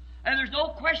 And there's no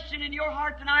question in your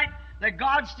heart tonight that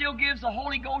God still gives the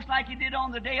Holy Ghost like He did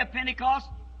on the day of Pentecost.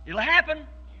 It'll happen.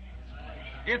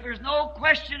 If there's no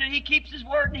question that He keeps His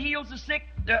word and heals the sick,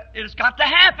 it's got to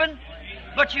happen.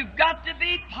 But you've got to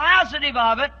be positive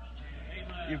of it.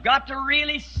 You've got to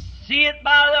really see it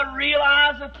by the real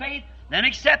eyes of faith, then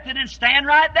accept it and stand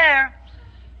right there.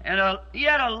 And he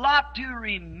had a lot to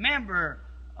remember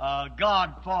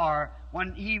God for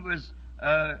when he was...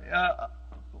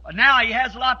 now he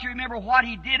has a lot to remember what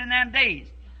he did in them days.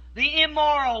 The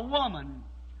immoral woman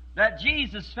that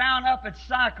Jesus found up at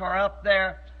Sychar up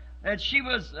there, that she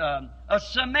was a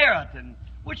Samaritan,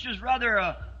 which was rather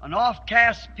an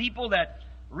off-cast people that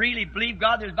really believed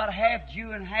God. There's about a half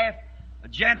Jew and half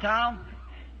Gentile.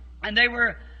 And they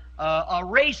were a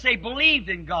race, they believed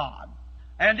in God.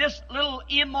 And this little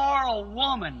immoral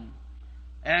woman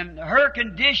and her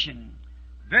condition,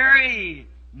 very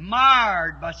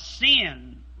marred by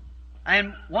sin,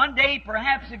 and one day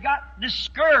perhaps it got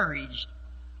discouraged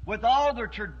with all the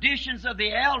traditions of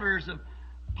the elders of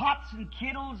pots and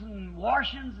kettles and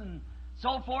washings and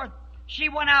so forth. She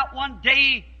went out one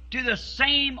day to the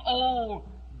same old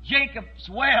Jacob's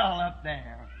well up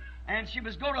there, and she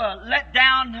was going to let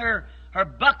down her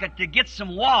bucket to get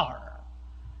some water.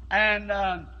 And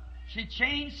she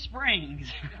changed springs.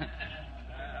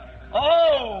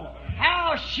 Oh,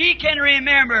 how she can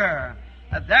remember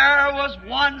that there was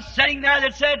one sitting there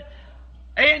that said,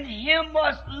 in Him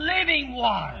was living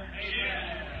water.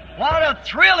 What a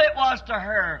thrill it was to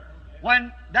her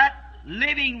when that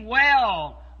living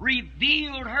well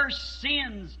revealed her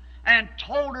sins and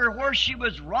told her where she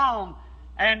was wrong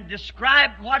and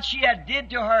described what she had did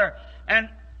to her. And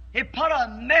it put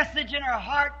a message in her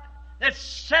heart that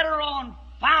set her on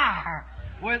fire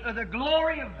with the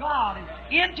glory of God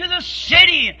into the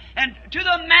city and to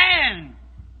the man.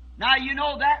 Now, you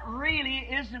know that really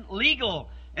isn't legal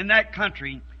in that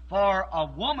country for a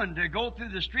woman to go through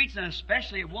the streets, and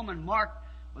especially a woman marked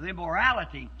with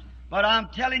immorality. But I'm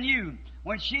telling you,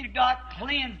 when she got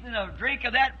cleansed in a drink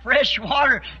of that fresh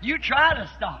water, you try to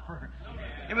stop her.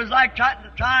 It was like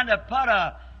trying to put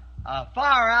a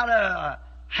fire out of a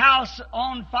house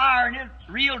on fire, and it's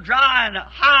real dry and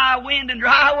high wind and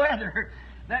dry weather.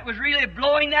 That was really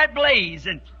blowing that blaze,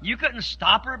 and you couldn't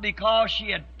stop her because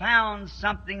she had found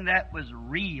something that was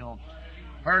real.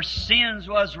 Her sins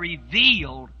was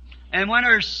revealed, and when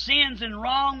her sins and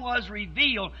wrong was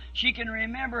revealed, she can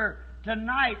remember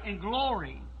tonight in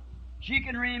glory. She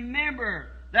can remember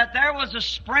that there was a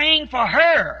spring for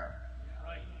her.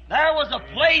 There was a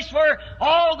place where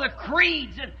all the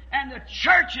creeds and the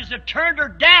churches had turned her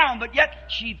down, but yet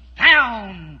she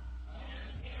found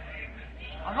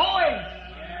a voice.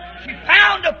 She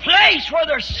found a place where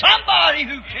there's somebody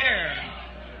who cares.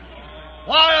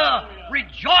 What a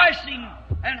rejoicing,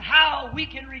 and how we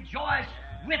can rejoice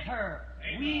with her.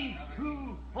 We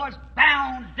who was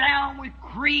bound down with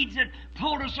creeds that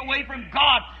pulled us away from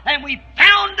God, and we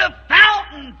found a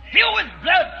fountain filled with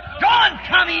blood drawn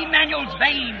from Emmanuel's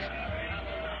veins.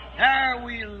 There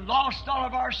we lost all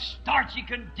of our starchy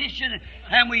condition,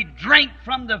 and we drank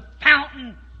from the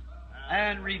fountain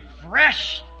and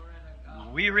refreshed.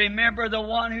 We remember the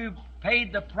one who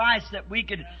paid the price that we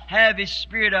could have His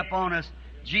Spirit upon us,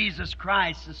 Jesus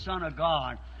Christ, the Son of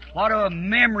God. What a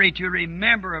memory to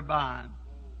remember by.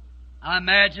 I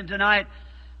imagine tonight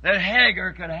that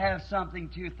Hagar could have something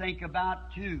to think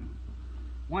about too.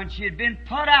 When she had been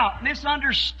put out,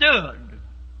 misunderstood.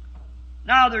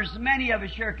 Now there's many of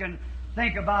us here can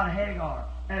think about Hagar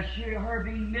as her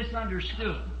being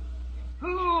misunderstood.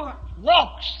 Who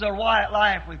walks the right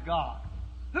life with God?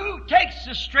 Who takes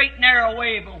the straight and narrow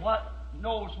way but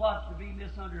knows what to be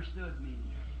misunderstood means?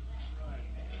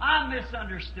 I'm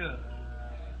misunderstood.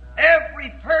 Every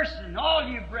person, all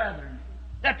you brethren,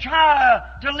 that try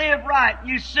to live right,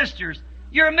 you sisters,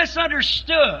 you're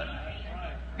misunderstood.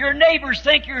 Your neighbors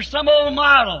think you're some old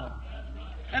model,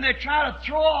 and they try to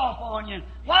throw off on you.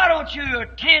 Why don't you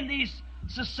attend these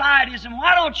societies, and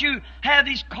why don't you have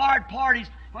these card parties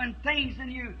when things,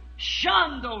 and you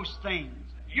shun those things?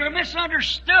 You're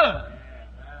misunderstood.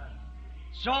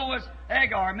 So was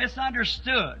Hagar,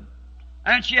 misunderstood.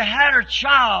 And she had her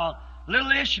child,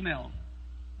 little Ishmael.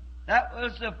 That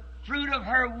was the fruit of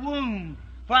her womb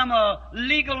from a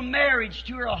legal marriage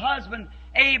to her husband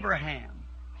Abraham.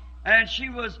 And she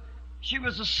was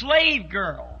a slave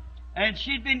girl. And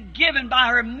she'd been given by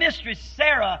her mistress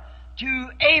Sarah to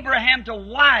Abraham to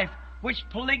wife, which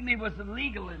polygamy was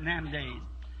illegal in them days.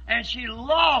 And she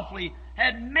lawfully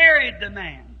had married the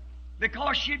man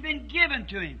because she'd been given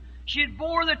to him. She'd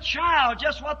bore the child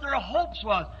just what their hopes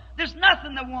was. There's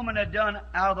nothing the woman had done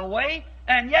out of the way,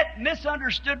 and yet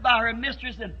misunderstood by her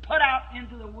mistress and put out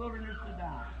into the wilderness to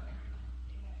die.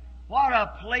 What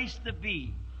a place to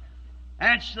be.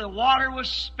 And the water was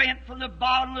spent from the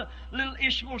bottom. Little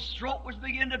Ishmael's throat was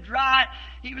beginning to dry.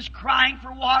 He was crying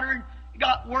for water, and it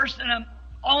got worse than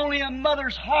only a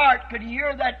mother's heart could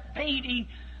hear that fainting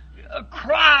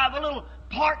cry of a little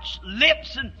parched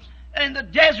lips in the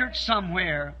desert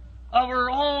somewhere of her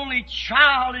only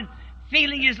child, and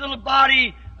feeling his little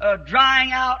body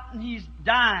drying out, and he's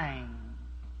dying.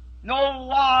 No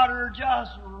water,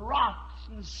 just rocks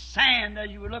and sand as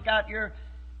you would look out here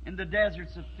in the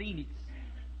deserts of Phoenix.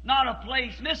 Not a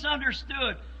place,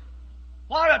 misunderstood.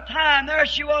 What a time. There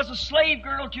she was, a slave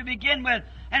girl to begin with,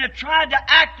 and had tried to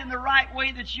act in the right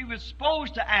way that she was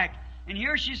supposed to act. And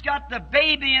here she's got the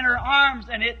baby in her arms,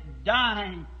 and it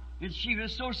dying. And she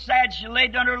was so sad, she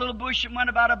laid under a little bush and went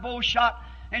about a bow shot,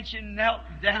 and she knelt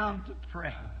down to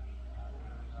pray.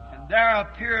 And there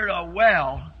appeared a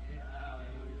well.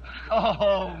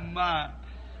 Oh, my.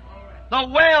 The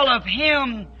well of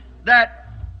Him that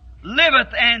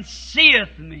liveth and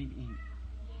seeth me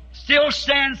still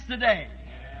stands today.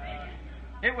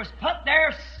 It was put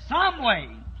there some way.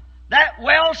 That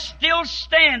well still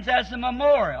stands as a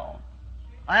memorial.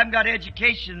 I haven't got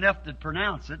education enough to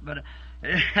pronounce it, but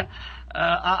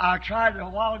I tried a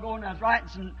while ago, and I was writing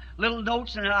some little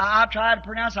notes, and I tried to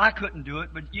pronounce it. I couldn't do it,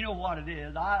 but you know what it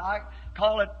is. I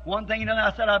call it one thing and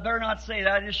another. I said, I better not say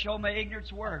that. I just show my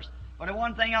ignorance worse. But the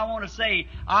one thing I want to say,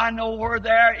 I know where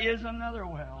there is another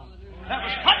well that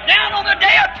was put down on the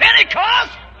day of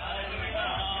Pentecost.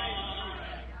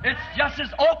 It's just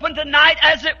as open tonight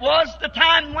as it was the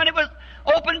time when it was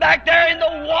open back there in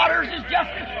the waters is just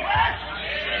as fresh.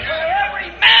 For every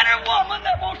man or woman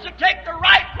that wants to take the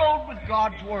right road with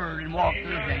God's Word and walk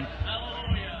through things.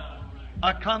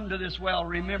 I come to this well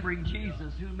remembering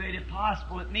Jesus, who made it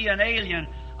possible that me, an alien,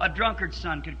 a drunkard's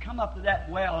son, could come up to that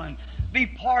well and be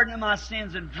pardoned of my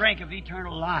sins and drink of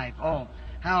eternal life. Oh,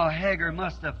 how Hagar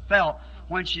must have felt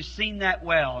when she seen that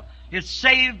well. It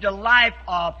saved the life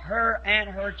of her and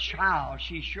her child.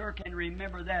 She sure can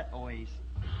remember that always.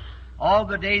 All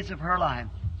the days of her life.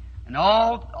 And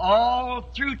all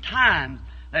through time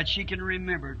that she can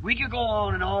remember. We could go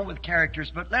on and on with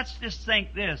characters, but let's just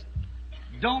think this.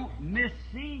 Don't miss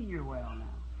seeing your well now.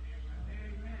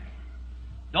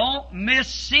 Don't miss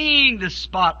seeing the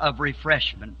spot of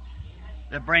refreshment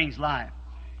that brings life.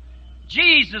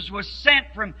 Jesus was sent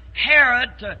from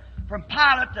Pilate to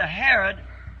Herod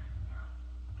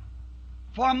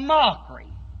for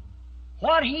mockery.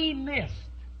 What he missed.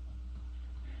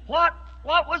 What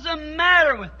was the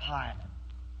matter with Pilate?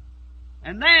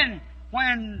 And then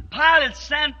when Pilate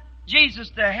sent Jesus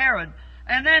to Herod,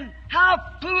 and then how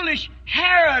foolish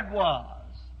Herod was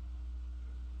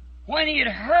when he had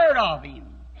heard of him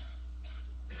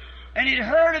and he'd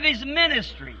heard of his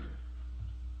ministry.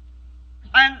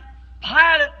 And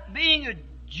Pilate, being a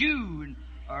Jew,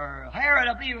 or Herod,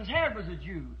 I believe Herod was a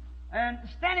Jew, and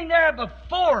standing there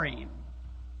before him,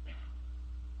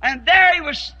 and there he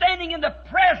was standing in the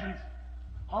presence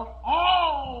of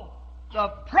all the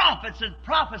prophets that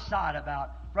prophesied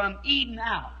about from Eden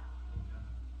out.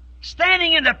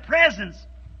 Standing in the presence,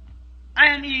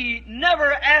 and he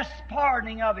never asked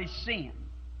pardoning of his sin.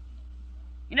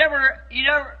 He never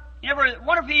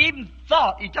wonder if he even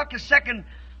thought, he took a second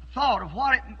thought of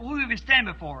who he was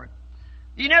standing before.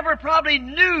 He never probably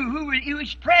knew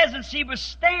whose presence he was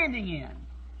standing in.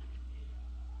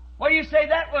 Well, you say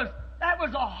that's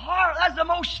the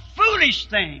most foolish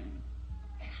thing.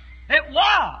 It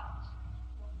was.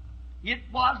 It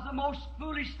was the most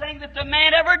foolish thing that the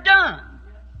man ever done.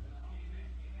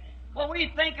 Well,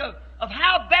 we think of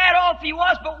how bad off he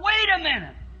was, but wait a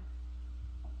minute.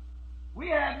 We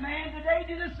have man today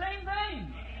do the same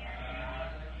thing.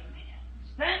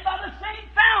 Stand by the same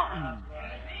fountain.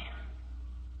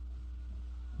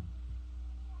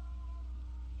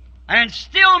 And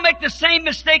still make the same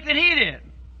mistake that he did.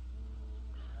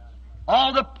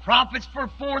 All the prophets for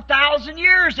 4,000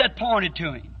 years that pointed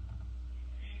to him.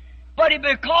 But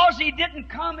because he didn't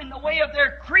come in the way of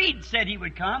their creed said he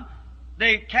would come,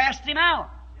 they cast him out.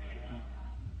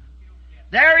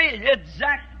 There he is.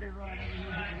 Exactly right.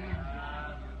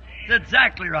 That's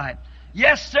exactly right.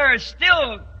 Yes, sir,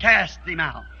 still cast him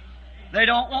out. They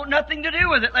don't want nothing to do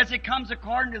with it unless it comes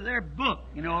according to their book.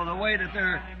 You know, the way that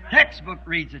their textbook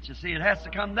reads it, you see. It has to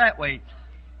come that way.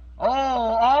 Oh,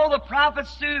 all the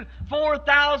prophets through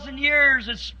 4,000 years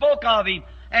that spoke of him.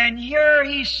 And here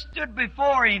he stood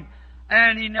before him,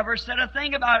 and he never said a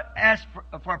thing about ask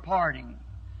for pardoning.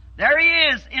 There he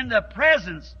is in the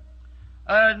presence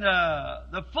and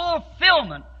the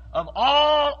fulfillment of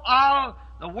all of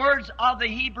the words of the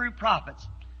Hebrew prophets.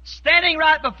 Standing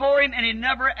right before him, and he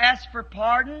never asked for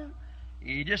pardon.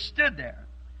 He just stood there.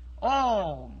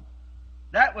 Oh,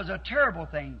 that was a terrible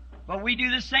thing. But we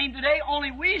do the same today,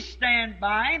 only we stand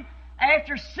by him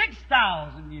after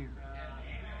 6,000 years.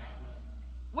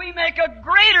 We make a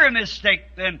greater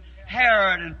mistake than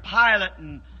Herod and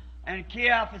Pilate and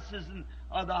Caiaphas and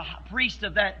the priest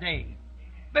of that day.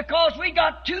 Because we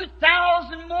got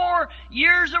 2,000 more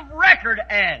years of record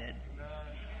added.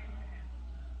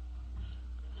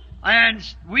 And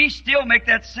we still make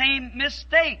that same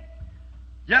mistake.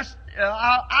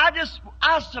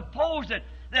 I suppose that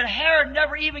Herod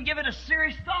never even gave it a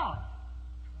serious thought.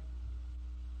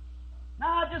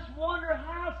 Now I just wonder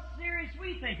how serious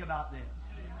we think about this.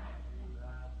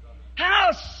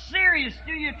 How serious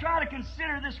do you try to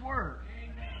consider this word?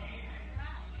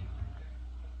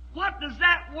 What does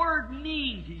that word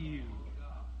mean to you?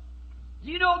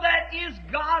 Do you know that is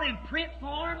God in print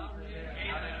form?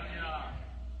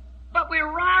 But we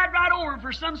ride right over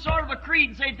for some sort of a creed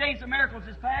and say days of miracles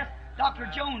is past. Dr.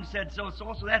 Jones said so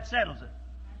that settles it.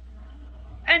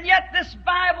 And yet this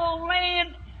Bible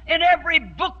laying in every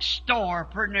bookstore,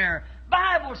 pretty near,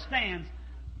 Bible stands,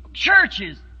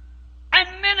 churches,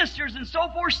 and ministers and so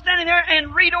forth standing there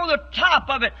and read over the top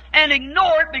of it and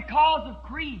ignore it because of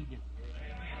creed.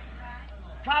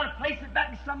 Try to place it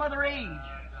back in some other age.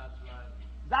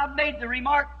 I've made the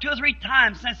remark 2 or 3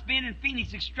 times since being in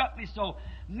Phoenix. It struck me so.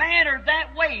 Men are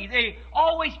that way. They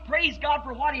always praise God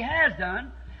for what He has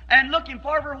done and looking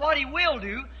forward for what He will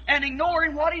do and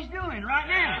ignoring what He's doing right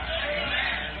now.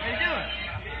 They do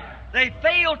it. They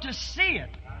fail to see it.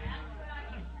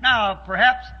 Now,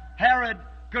 perhaps Herod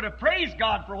could have praised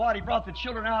God for what He brought the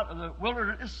children out of the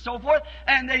wilderness and so forth,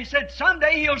 and they said,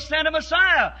 someday He'll send a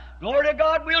Messiah. Glory to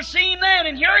God, we'll see Him then.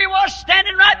 And here He was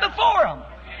standing right before them.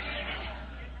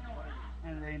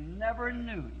 And they never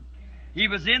knew Him. He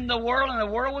was in the world, and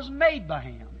the world was made by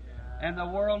Him. And the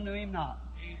world knew Him not.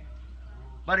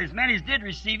 But as many as did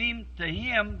receive Him, to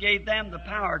Him gave them the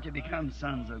power to become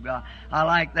sons of God. I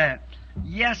like that.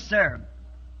 Yes, sir.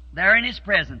 There in His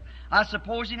presence. I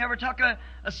suppose He never took a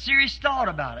serious thought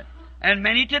about it. And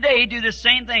many today do the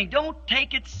same thing. Don't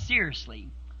take it seriously.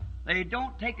 They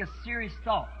don't take a serious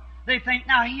thought. They think,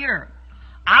 now here,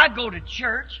 I go to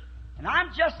church, and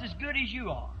I'm just as good as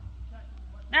you are.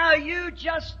 Now you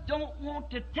just don't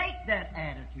want to take that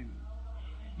attitude.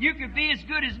 You could be as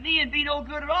good as me and be no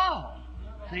good at all.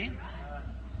 See?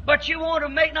 But you want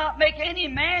to not make any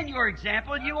man your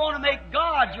example. You want to make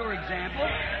God your example,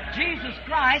 Jesus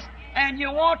Christ, and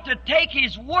you want to take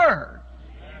His Word.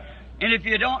 And if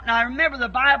you don't, now remember the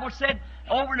Bible said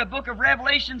over in the book of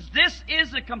Revelations, this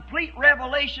is a complete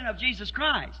revelation of Jesus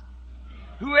Christ.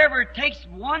 Whoever takes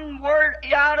one word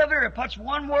out of it or puts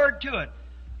one word to it,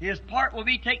 his part will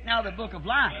be taken out of the book of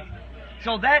life.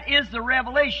 So that is the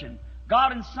revelation.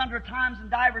 God in sundry times and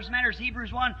divers manners,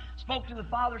 Hebrews 1, spoke to the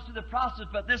fathers through the prophets,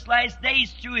 but this last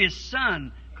days through His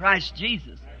Son, Christ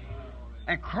Jesus.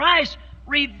 And Christ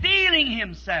revealing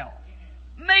Himself,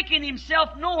 making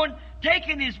Himself known,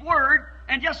 taking His Word,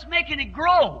 and just making it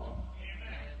grow.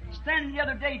 Standing the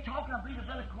other day talking, I believe, to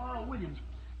Brother Carl Williams.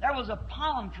 There was a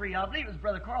palm tree, I believe it was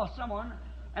Brother Carl, someone,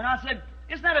 and I said,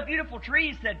 isn't that a beautiful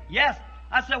tree? He said, yes.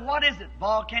 I said, what is it?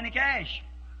 Volcanic ash.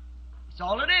 That's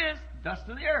all it is, dust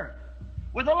of the earth,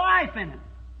 with a life in it.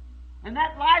 And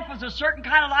that life is a certain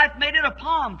kind of life made it a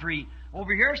palm tree.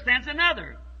 Over here stands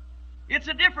another. It's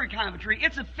a different kind of a tree.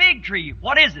 It's a fig tree.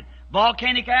 What is it?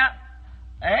 Volcanic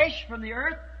ash from the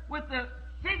earth with the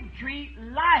fig tree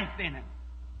life in it.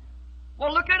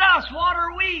 Well, look at us. What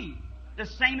are we? The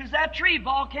same as that tree,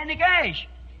 volcanic ash,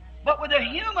 but with a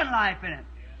human life in it.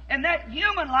 And that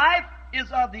human life is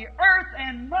of the earth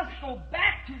and must go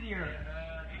back to the earth.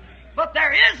 But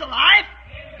there is a life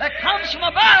that comes from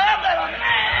above that a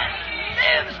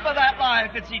man lives by that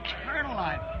life. It's eternal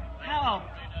life. How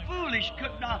foolish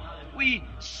could not we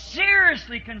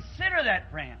seriously consider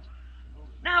that, friends?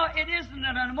 Now, it isn't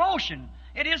an emotion.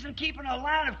 It isn't keeping a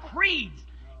line of creeds.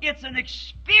 It's an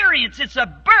experience. It's a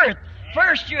birth.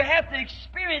 First, you have to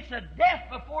experience a death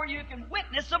before you can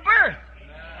witness a birth.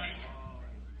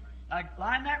 I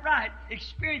line that right.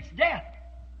 Experience death.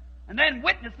 And then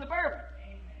witness the birth.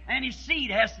 And His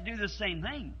seed has to do the same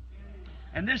thing.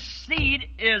 And this seed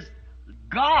is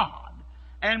God.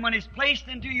 And when it's placed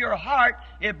into your heart,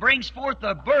 it brings forth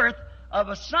the birth of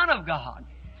a Son of God.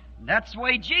 And that's the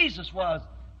way Jesus was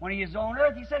when He was on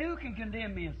earth. He said, who can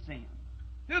condemn me of sin?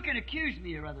 Who can accuse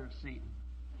me rather of sin?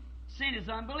 Sin is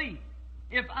unbelief.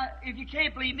 If you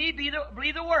can't believe me,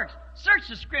 believe the works. Search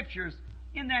the Scriptures.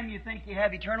 In them you think you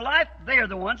have eternal life. They are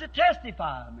the ones that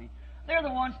testify of me. They're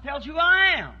the ones that tells who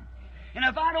I am. And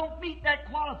if I don't meet that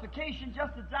qualification,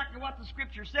 just exactly what the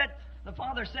Scripture said, the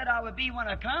Father said I would be when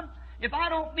I come, if I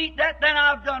don't meet that, then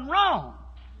I've done wrong.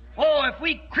 Oh, if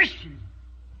we Christians,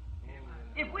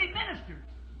 if we ministers,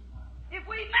 if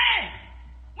we men,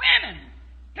 women,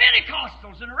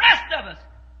 Pentecostals, and the rest of us,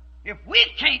 if we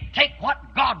can't take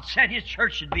what God said His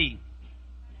church should be,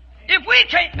 if we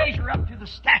can't measure up to the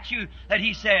statue that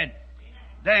He said,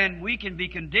 then we can be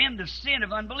condemned of sin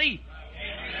of unbelief.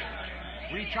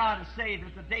 We try to say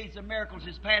that the days of miracles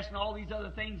is past and all these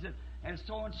other things and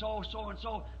so and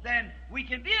so, then we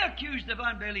can be accused of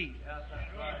unbelief.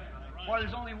 For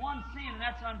there's only one sin, and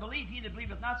that's unbelief. He that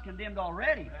believeth not is condemned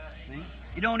already. See?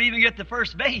 You don't even get the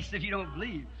first base if you don't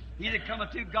believe. He that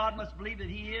cometh to God must believe that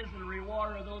He is, and the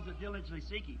rewarder of those that diligently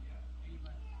seek Him.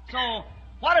 So,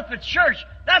 what if the church,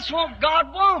 that's what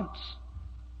God wants.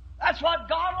 That's what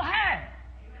God will have.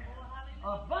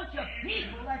 A bunch of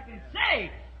people that can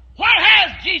say, what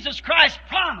has Jesus Christ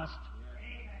promised?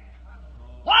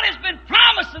 What has been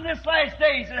promised in this last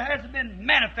days that hasn't been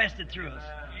manifested through us?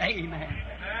 Amen.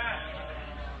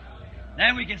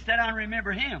 Then we can sit down and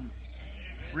remember Him.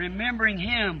 Remembering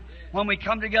Him when we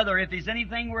come together. If there's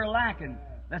anything we're lacking,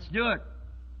 let's do it.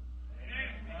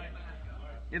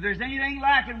 If there's anything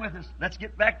lacking with us, let's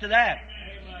get back to that.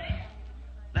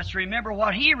 Let's remember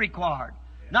what He required.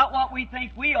 Not what we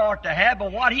think we ought to have,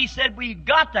 but what He said we've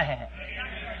got to have.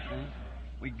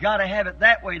 We've got to have it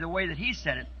that way, the way that He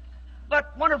said it.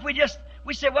 But wonder if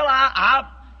we say, well,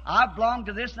 I belong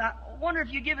to this. And I wonder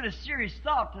if you give it a serious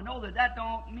thought to know that that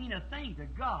don't mean a thing to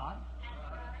God.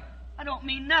 I don't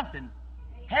mean nothing.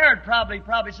 Herod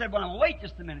probably said, well, wait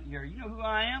just a minute here. You know who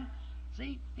I am?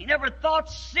 See? He never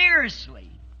thought seriously.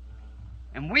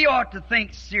 And we ought to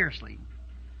think seriously.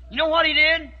 You know what he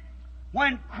did?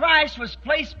 When Christ was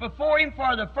placed before him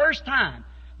for the first time,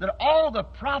 that all the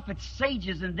prophets,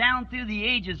 sages, and down through the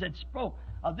ages had spoke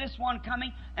of this one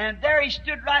coming, and there he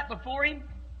stood right before him.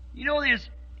 You know this,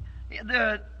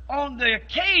 on the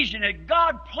occasion that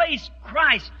God placed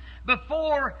Christ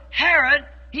before Herod,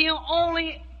 he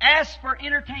only asked for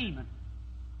entertainment.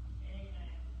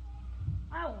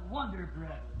 I wonder,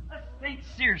 brethren, let's think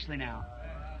seriously now.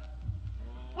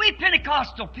 We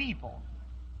Pentecostal people,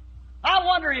 I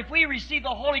wonder if we receive the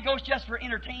Holy Ghost just for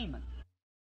entertainment.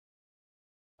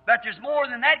 But there's more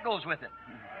than that goes with it.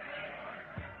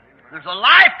 There's a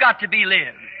life got to be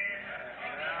lived.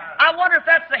 I wonder if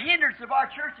that's the hindrance of our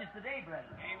churches today,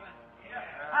 brethren.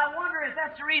 I wonder if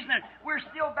that's the reason that we're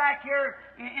still back here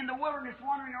in the wilderness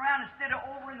wandering around instead of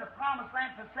over in the promised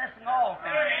land possessing all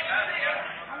things.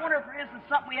 I wonder if there isn't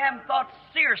something we haven't thought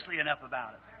seriously enough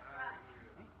about it.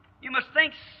 You must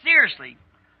think seriously.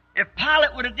 If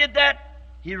Pilate would have did that,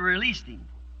 he would have released him.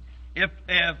 If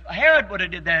Herod would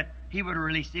have did that, he would have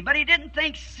released him. But he didn't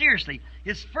think seriously.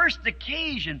 His first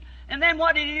occasion. And then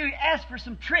what did he do? He asked for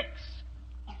some tricks.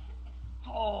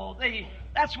 Oh,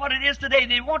 that's what it is today.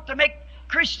 They want to make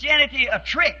Christianity a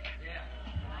trick.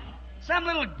 Some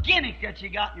little gimmick that you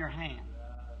got in your hand.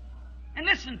 And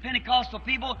listen, Pentecostal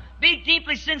people, be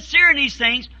deeply sincere in these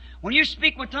things. When you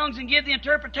speak with tongues and give the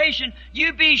interpretation,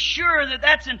 you be sure that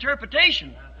that's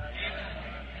interpretation.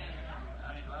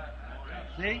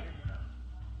 See?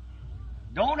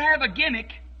 Don't have a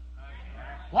gimmick.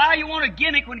 Why you want a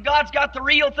gimmick when God's got the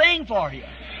real thing for you?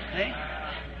 See?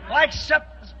 Why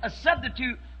accept a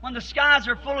substitute when the skies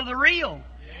are full of the real?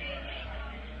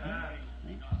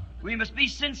 We must be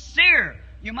sincere.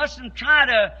 You mustn't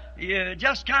try to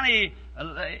just kind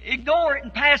of ignore it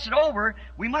and pass it over.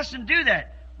 We mustn't do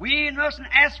that. We mustn't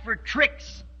ask for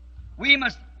tricks. We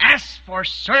must ask for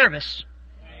service.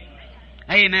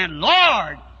 Amen.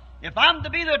 Lord, if I'm to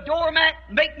be the doormat,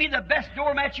 make me the best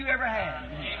doormat you ever had.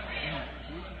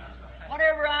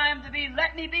 Whatever I am to be,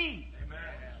 let me be.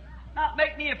 Not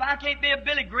make me, if I can't be a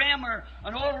Billy Graham or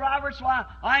an Oral Roberts, why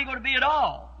I ain't going to be at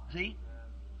all. See?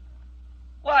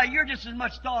 Why, you're just as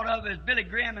much thought of as Billy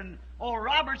Graham and Oral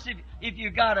Roberts if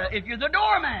you're the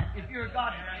doormat. If you're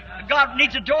God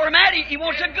needs a doormat, He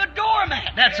wants a good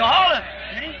doormat. That's all.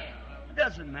 It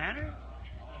doesn't matter.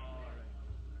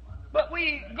 But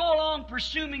we go along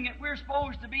presuming that we're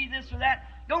supposed to be this or that.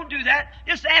 Don't do that.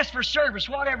 Just ask for service,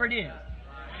 whatever it is.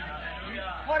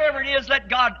 Whatever it is, let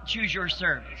God choose your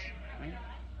service.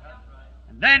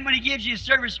 And then when He gives you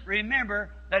service,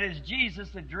 remember that it's Jesus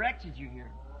that directed you here.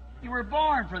 You were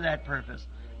born for that purpose.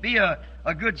 Be a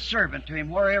good servant to Him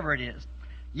wherever it is.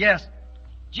 Yes,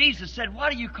 Jesus said,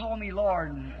 why do you call me Lord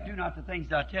and do not the things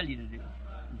that I tell you to do?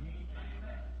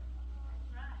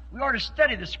 We ought to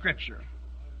study the Scripture.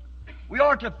 We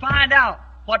ought to find out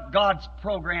what God's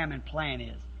program and plan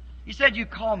is. He said, you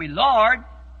call me Lord.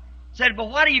 He said, but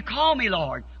why do you call me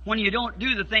Lord when you don't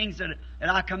do the things that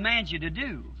I command you to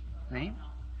do? See?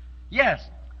 Yes,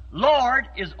 Lord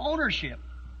is ownership.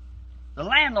 The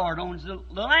landlord owns the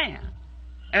land.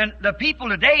 And the people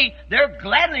today, they'll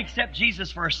gladly accept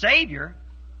Jesus for a Savior.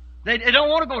 They don't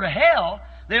want to go to hell.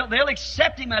 They'll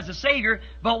accept Him as a Savior.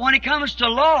 But when it comes to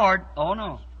Lord, oh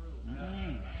no.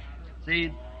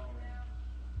 See,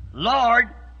 Lord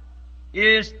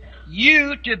is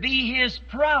you to be His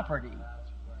property.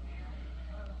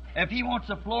 If He wants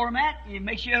a floor mat, He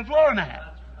makes you a floor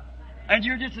mat. And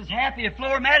you're just as happy a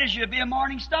floor mat as you'll be a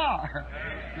morning star.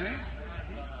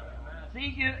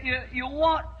 See,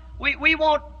 we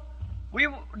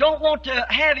don't want to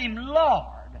have Him Lord.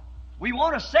 We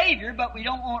want a Savior, but we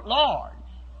don't want Lord.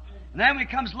 And then when it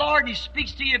comes Lord and He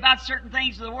speaks to you about certain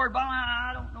things of the Word, well,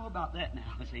 I don't know about that now,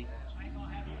 see.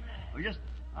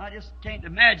 I just can't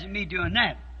imagine me doing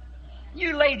that.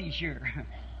 You ladies here.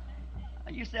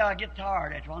 You say, I get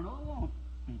tired after all. No, I won't.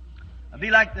 It'll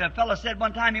be like the fellow said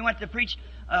one time he went to preach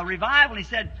a revival. He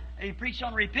said he preached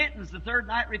on repentance. The third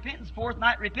night repentance, fourth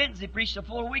night repentance. He preached a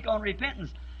full week on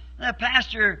repentance. And the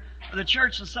pastor of the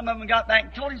church and some of them got back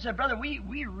and told him, said, Brother, we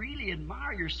really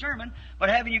admire your sermon, but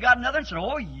haven't you got another? And said,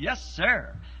 oh, yes,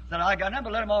 sir. Said, I got another,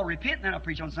 but let them all repent, and then I'll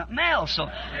preach on something else. So,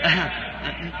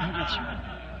 that's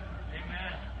right.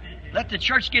 Let the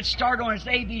church get started on its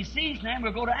ABCs, and then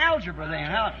we'll go to algebra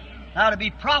then. How to be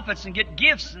prophets and get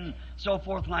gifts and so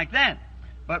forth like that.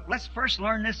 But let's first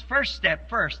learn this first step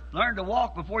first. Learn to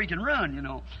walk before you can run, you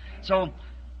know. So,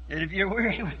 if you're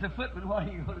weary with the footman, what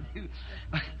are you going to do?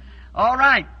 All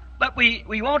right. But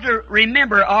we want to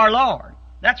remember our Lord.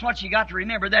 That's what you got to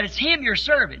remember, that it's Him you're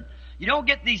serving. You don't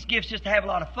get these gifts just to have a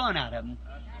lot of fun out of them.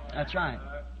 That's right.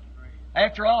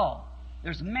 After all,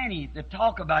 there's many that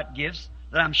talk about gifts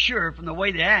that I'm sure from the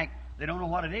way they act, they don't know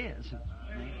what it is.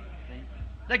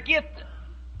 The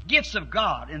gifts of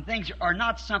God and things are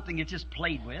not something that's just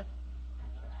played with.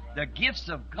 The gifts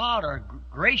of God are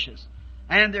gracious,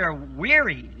 and they're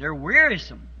weary. They're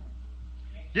wearisome.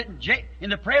 In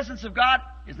the presence of God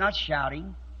is not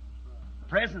shouting. The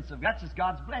presence of that's just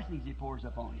God's blessings He pours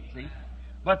upon you. See,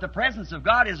 but the presence of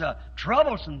God is a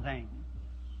troublesome thing.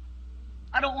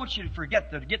 I don't want you to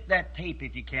forget to get that tape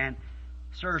if you can.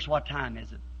 Sirs, what time is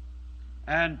it?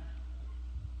 And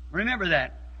remember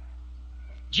that.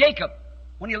 Jacob,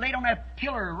 when he laid on that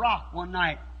pillar of rock one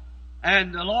night,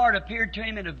 and the Lord appeared to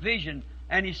him in a vision,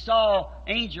 and he saw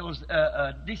angels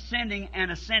descending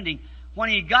and ascending. When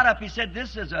he got up, he said,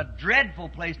 this is a dreadful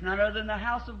place, none other than the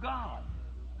house of God.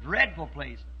 Dreadful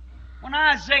place. When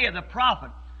Isaiah the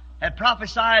prophet had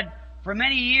prophesied for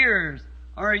many years,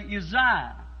 or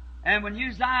Uzziah, and when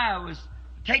Uzziah was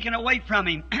taken away from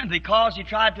him because he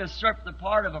tried to usurp the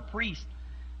part of a priest,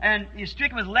 and he was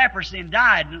stricken with leprosy and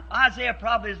died. And Isaiah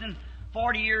probably is in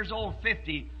 40 years old,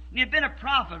 50. And he had been a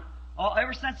prophet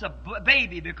ever since a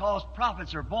baby, because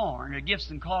prophets are born. Their gifts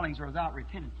and callings are without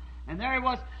repentance. And there he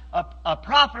was, a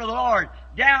prophet of the Lord,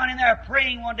 down in there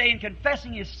praying one day and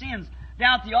confessing his sins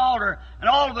down at the altar. And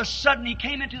all of a sudden he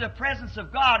came into the presence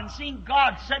of God, and seeing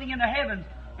God sitting in the heavens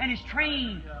and His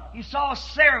train, he saw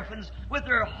seraphims with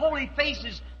their holy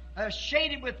faces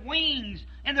shaded with wings,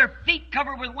 and their feet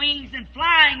covered with wings, and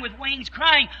flying with wings,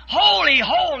 crying, Holy,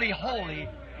 holy, holy,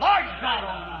 Lord God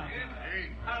Almighty.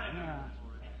 Yeah.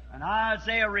 And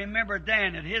Isaiah remembered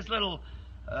then that his little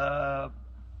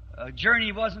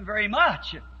journey wasn't very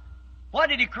much. What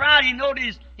did he cry? He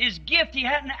noticed his gift, he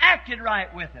hadn't acted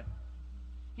right with it.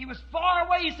 He was far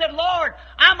away. He said, Lord,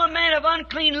 I'm a man of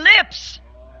unclean lips.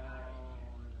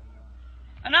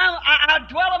 And I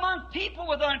dwell among people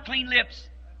with unclean lips.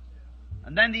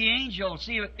 And then the angel,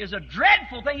 see, is a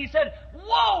dreadful thing. He said,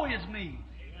 woe is me.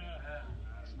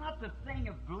 It's not the thing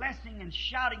of blessing and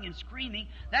shouting and screaming.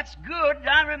 That's good.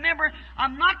 I remember,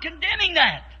 I'm not condemning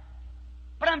that.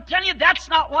 But I'm telling you, that's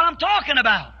not what I'm talking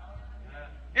about.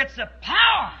 It's the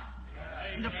power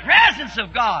and the presence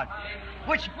of God,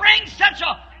 which brings such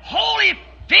a holy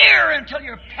fear until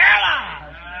you're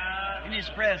paralyzed in His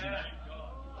presence.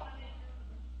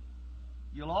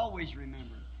 You'll always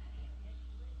remember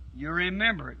it. You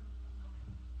remember it.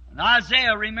 And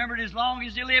Isaiah remembered as long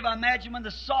as he lived. I imagine when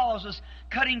the saws was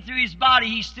cutting through his body,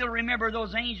 he still remembered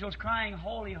those angels crying,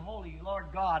 Holy, holy, Lord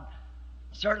God.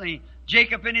 Certainly,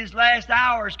 Jacob in his last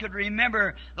hours could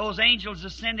remember those angels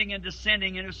ascending and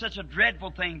descending, and it was such a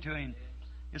dreadful thing to him.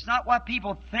 It's not what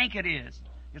people think it is.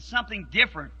 It's something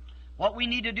different. What we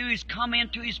need to do is come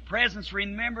into His presence,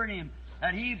 remembering Him,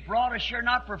 that He brought us here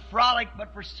not for frolic,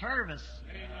 but for service.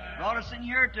 Amen. Brought us in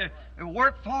here to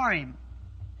work for Him.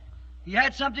 He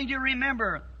had something to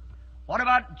remember. What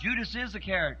about Judas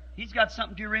Iscariot? He's got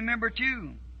something to remember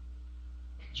too.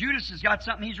 Judas has got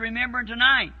something he's remembering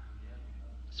tonight.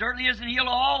 Certainly isn't he'll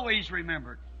always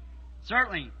remember it.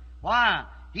 Certainly. Why?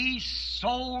 He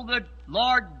sold the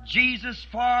Lord Jesus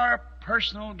for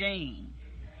personal gain.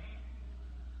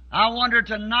 I wonder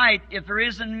tonight if there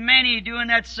isn't many doing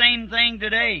that same thing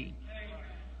today.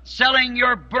 Selling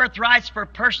your birthrights for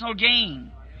personal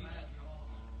gain.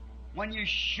 When you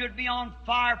should be on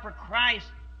fire for Christ.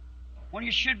 When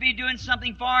you should be doing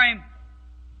something for Him.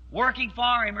 Working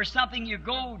for Him or something. You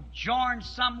go join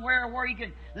somewhere where you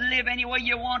can live any way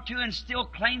you want to and still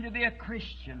claim to be a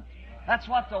Christian. That's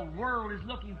what the world is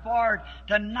looking for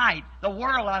tonight. The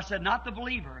world, I said, not the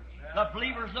believer. The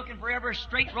believer is looking for every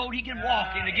straight road he can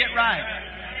walk in to get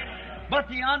right. But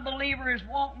the unbeliever is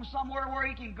wanting somewhere where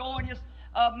he can go and just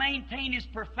maintain his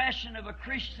profession of a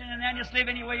Christian and then just live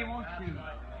any way he wants to.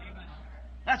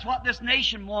 That's what this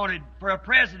nation wanted for a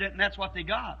president, and that's what they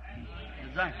got.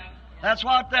 Exactly. That's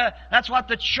what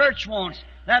the church wants.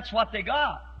 That's what they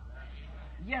got.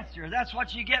 Yes, sir, that's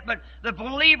what you get. But the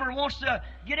believer wants to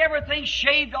get everything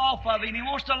shaved off of him. He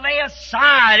wants to lay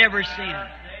aside every sin.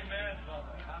 Amen, Father.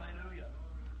 Hallelujah.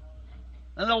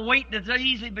 And the weight that's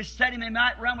easily beset him, he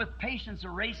might run with patience a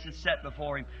race that's set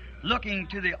before him, looking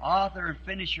to the author and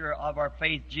finisher of our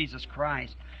faith, Jesus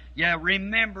Christ. Yeah,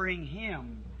 remembering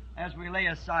Him as we lay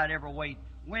aside every weight.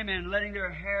 Women letting their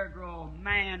hair grow.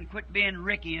 Man, quit being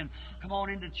Ricky and come on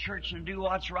into church and do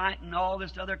what's right and all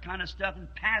this other kind of stuff. And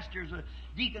pastors,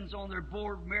 deacons on their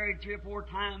board, married 3 or 4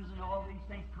 times and all these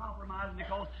things, compromising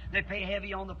because they pay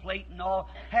heavy on the plate and all.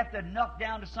 Have to knock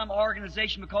down to some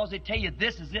organization because they tell you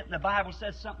this is it and the Bible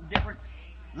says something different.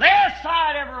 Lay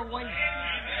aside every weight.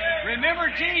 Remember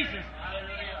Jesus.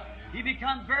 He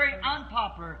becomes very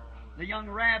unpopular. The young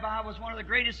rabbi was one of the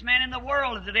greatest men in the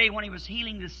world of the day when he was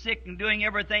healing the sick and doing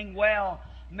everything well,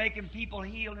 making people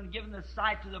healed and giving the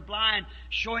sight to the blind,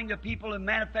 showing the people and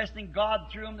manifesting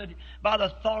God through them that by the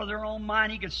thought of their own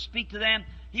mind He could speak to them.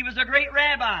 He was a great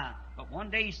rabbi. But one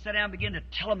day He sat down and began to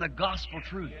tell them the gospel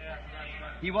truth.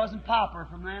 He wasn't popular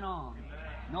from then on.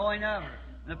 No, He never.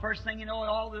 And the first thing you know,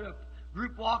 all the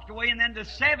group walked away, and then the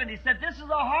 70 said, "This is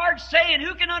a hard saying.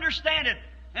 Who can understand it?"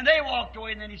 And they walked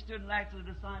away, and then He stood and asked the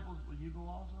disciples, "Will you go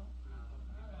also?"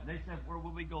 They said, "Where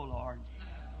will we go, Lord?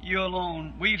 You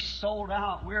alone. We've sold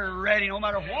out. We're ready, no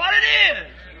matter what it is.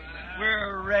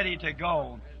 We're ready to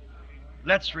go."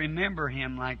 Let's remember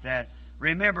Him like that.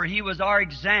 Remember, He was our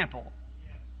example.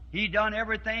 He done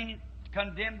everything,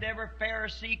 condemned every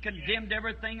Pharisee, condemned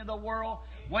everything in the world,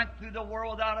 went through the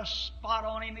world without a spot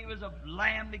on Him. He was a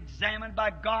lamb examined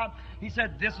by God. He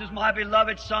said, "This is my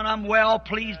beloved Son. I'm well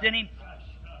pleased in Him."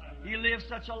 He lived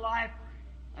such a life.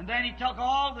 And then He took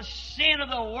all the sin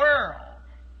of the world,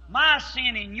 my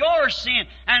sin and your sin,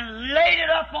 and laid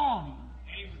it up on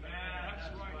Him.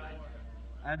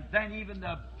 And then even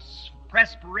the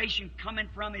perspiration coming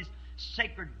from His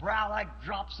sacred brow like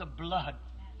drops of blood,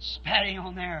 spatting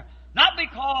on there. Not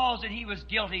because that He was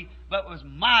guilty, but it was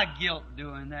my guilt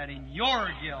doing that and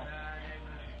your guilt.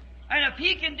 And if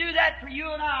He can do that for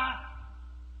you and I,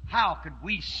 how could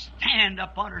we stand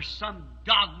up under some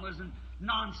dogmas and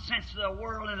nonsense of the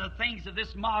world and the things of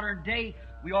this modern day?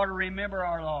 We ought to remember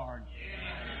our Lord.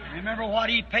 Remember what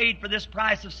He paid for this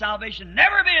price of salvation.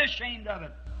 Never be ashamed of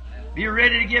it. Be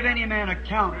ready to give any man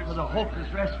account for the hope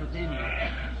that rests within you.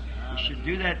 We should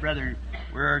do that, brethren.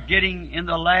 We're getting in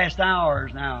the last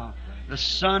hours now. The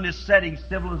sun is setting.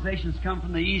 Civilization's come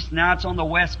from the east. Now it's on the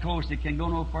west coast. It can go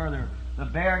no further. The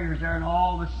barriers there and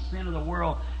all the sin of the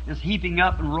world is heaping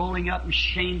up and rolling up in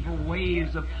shameful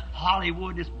waves of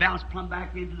Hollywood. Just bounce plumb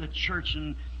back into the church.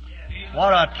 And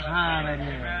what a time it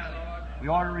is. We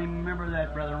ought to remember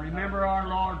that, brother. Remember our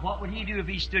Lord. What would He do if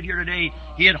He stood here today?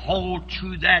 He'd hold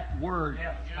to that Word.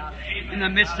 In the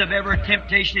midst of every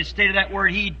temptation, He stated that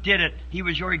Word. He did it. He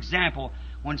was your example.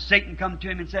 When Satan come to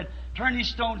Him and said, "Turn these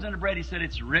stones into bread," He said,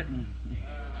 "It's written."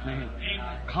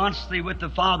 Constantly with the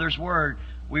Father's Word.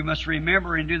 We must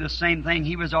remember and do the same thing.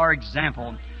 He was our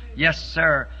example. Yes,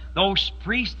 sir. Those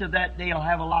priests of that day will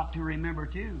have a lot to remember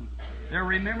too. They're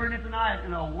remembering it tonight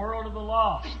in a world of the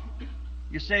lost.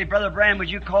 You say, "Brother Branham, would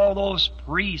you call those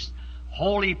priests,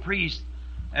 holy priests,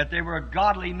 that they were a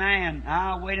godly man?"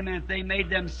 Ah, wait a minute. They made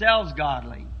themselves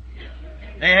godly.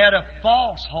 They had a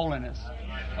false holiness,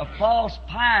 a false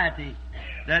piety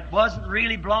that wasn't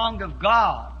really belonged of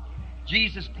God.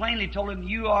 Jesus plainly told him,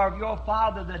 "You are of your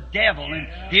father the devil, and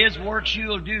his works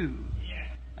you'll do."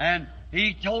 And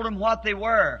He told them what they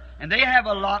were. And they have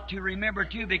a lot to remember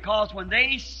too, because when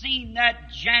they seen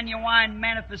that genuine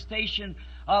manifestation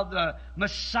of the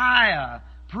Messiah,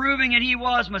 proving that He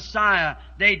was Messiah,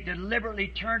 they deliberately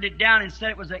turned it down and said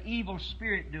it was an evil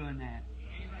spirit doing that.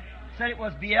 Said it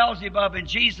was Beelzebub, and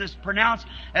Jesus pronounced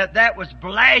that was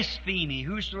blasphemy.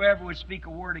 Whosoever would speak a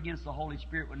word against the Holy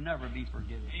Spirit would never be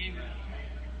forgiven. Amen.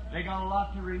 They got a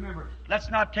lot to remember. Let's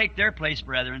not take their place,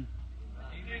 brethren.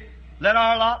 Let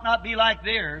our lot not be like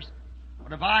theirs.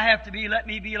 But if I have to be, let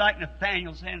me be like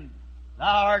Nathanael, saying,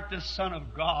 "Thou art the Son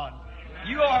of God.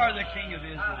 You are the King of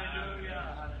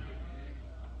Israel."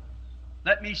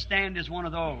 Let me stand as one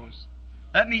of those.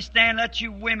 Let me stand, let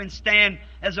you women stand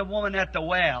as a woman at the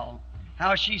well.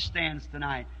 How she stands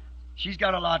tonight. She's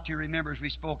got a lot to remember, as we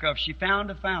spoke of. She found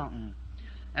a fountain.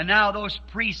 And now those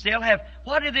priests, they'll have,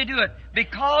 why did they do it?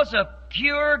 Because of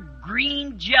pure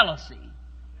green jealousy.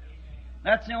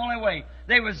 That's the only way.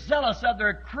 They were zealous of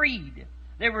their creed.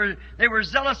 They were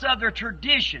zealous of their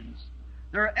traditions.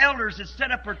 Their elders had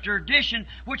set up a tradition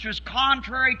which was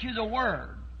contrary to the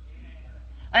Word.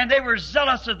 And they were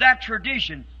zealous of that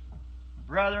tradition.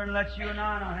 Brethren, let you and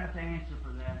I not have to answer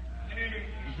for that.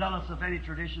 Zealous of any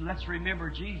tradition, let's remember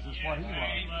Jesus, what He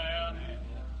was.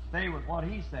 Stay with what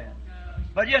He said.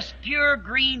 But just pure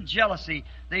green jealousy,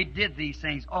 they did these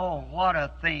things. Oh, what a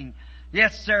thing.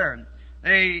 Yes, sir.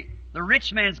 The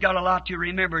rich man's got a lot to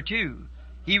remember, too.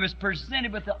 He was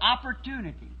presented with the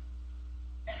opportunity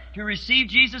to receive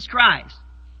Jesus Christ,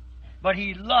 but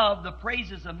he loved the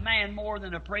praises of man more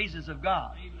than the praises of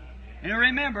God. And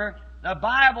remember, the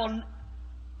Bible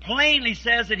plainly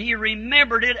says that he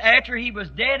remembered it after he was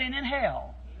dead and in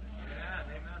hell.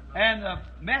 And the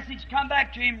message come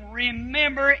back to him,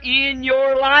 remember in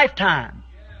your lifetime.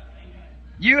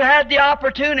 You had the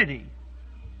opportunity.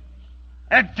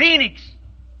 At Phoenix,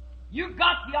 you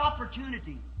got the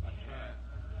opportunity.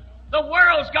 The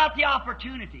world's got the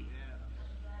opportunity.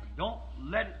 Don't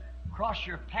let it cross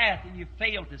your path and you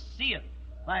fail to see it,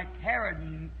 like Herod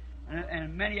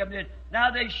and many of them did.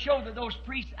 Now they show that those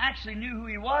priests actually knew who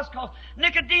he was, because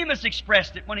Nicodemus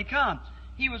expressed it when he come.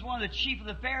 He was one of the chief of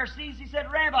the Pharisees. He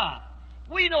said, Rabbi,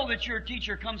 we know that your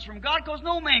teacher comes from God, because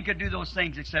no man could do those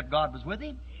things except God was with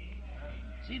him.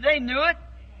 See, they knew it.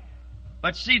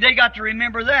 But see, they got to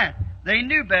remember that. They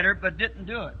knew better, but didn't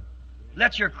do it.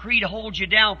 Let your creed hold you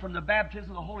down from the baptism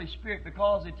of the Holy Spirit,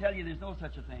 because they tell you there's no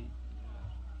such a thing.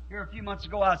 Here a few months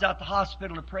ago, I was at the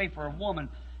hospital to pray for a woman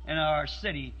in our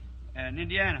city in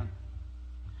Indiana.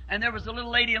 And there was a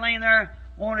little lady laying there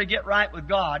wanting to get right with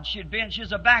God. She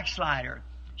was a backslider.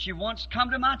 She once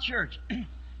come to my church.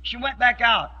 She went back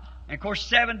out. And of course,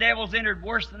 7 devils entered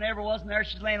worse than ever was in there.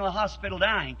 She's laying in the hospital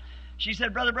dying. She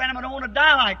said, Brother Branham, I don't want to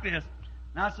die like this.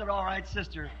 And I said, all right,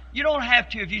 sister, you don't have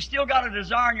to. If you still got a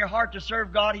desire in your heart to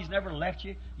serve God, He's never left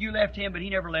you. You left Him, but He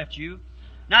never left you.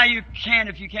 Now you can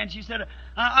if you can. She said,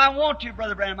 I want to,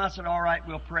 Brother Branham. I said, all right,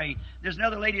 we'll pray. There's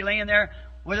another lady laying there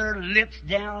with her lips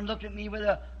down, looked at me with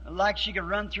like she could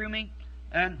run through me.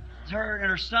 And her and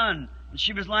her son, and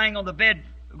she was lying on the bed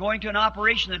going to an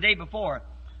operation the day before.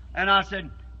 And I said,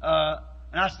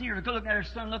 and I see her looking at her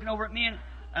son, looking over at me, and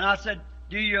I said,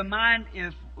 do you mind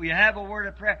if we have a word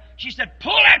of prayer? She said,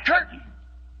 pull that curtain.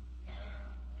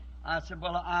 I said,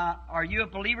 well, are you a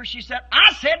believer? She said,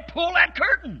 I said, pull that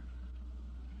curtain.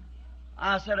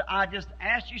 I said, I just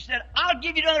asked you. She said, I'll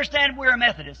give you to understand we're a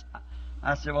Methodist.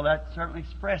 I said, well, that certainly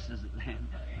expresses it then.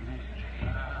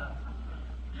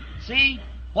 See,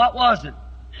 what was it?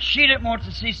 She didn't want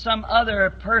to see some other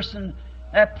person,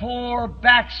 that poor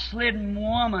backslidden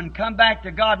woman, come back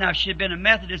to God. Now, if she had been a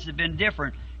Methodist, it had been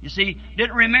different. You see,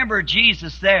 didn't remember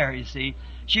Jesus there, you see.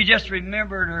 She just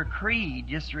remembered her creed,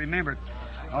 just remembered.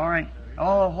 All right.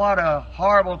 Oh, what a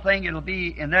horrible thing it'll be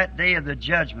in that day of the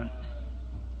judgment.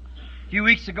 A few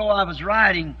weeks ago, I was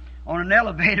riding on an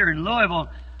elevator in Louisville.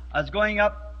 I was going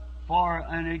up for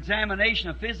an examination,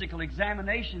 a physical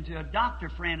examination, to a doctor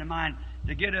friend of mine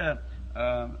to get a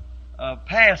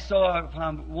pass, so if I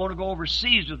want to go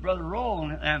overseas with Brother Roll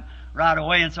right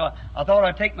away. And so I thought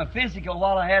I'd take my physical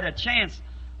while I had a chance.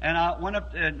 And I went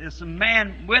up, there's some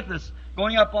man with us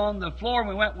going up on the floor, and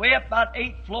we went way up about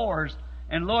 8 floors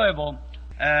in Louisville,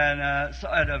 and so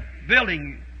at a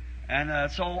building,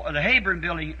 and so the Habron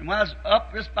building. And when I was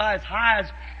up just by as high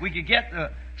as we could get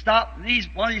to stop,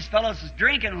 one of these fellows was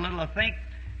drinking a little, I think.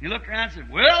 He looked around and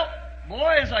said, well,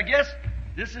 boys, I guess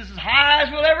this is as high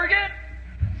as we'll ever get.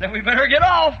 Said we better get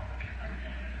off.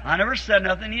 I never said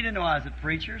nothing. He didn't know I was a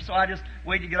preacher, so I just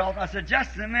waited to get off. I said,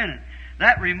 just a minute.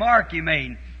 That remark you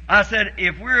made, I said,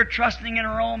 if we're trusting in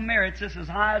our own merits, this is as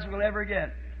high as we'll ever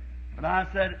get. But I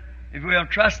said, if we'll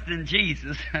trust in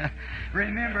Jesus,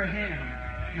 remember Him.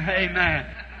 Amen.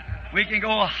 We can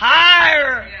go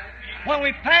higher. When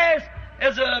we pass,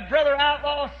 as a Brother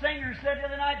Outlaw singer said the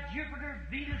other night, Jupiter,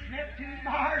 Venus, Neptune,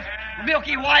 Mars,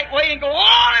 Milky White Way, and go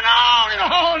on and on and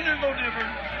on. There's no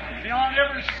difference. Beyond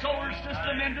every solar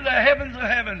system into the heavens of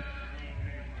heaven.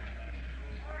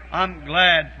 I'm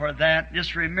glad for that.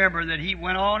 Just remember that He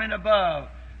went on and above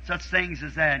such things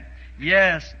as that.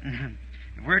 Yes,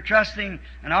 if we're trusting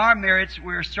in our merits,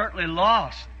 we're certainly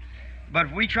lost. But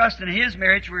if we trust in His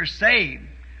merits, we're saved.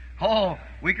 Oh,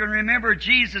 we can remember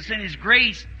Jesus in His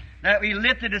grace, that He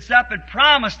lifted us up and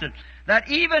promised it. That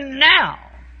even now,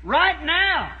 right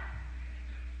now,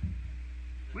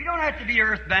 we don't have to be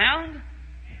earthbound.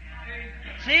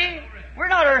 See? We're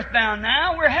not earthbound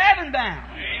now. We're heaven-bound.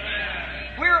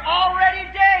 We're already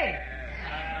dead.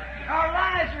 Our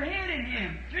lives are hid in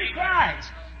Him through Christ.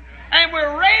 And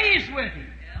we're raised with Him.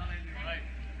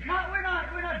 We're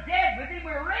not dead with Him,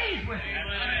 we're raised with Him.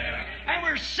 And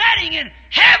we're sitting in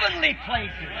heavenly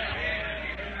places.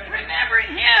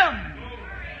 Remembering Him.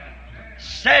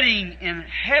 Sitting in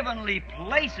heavenly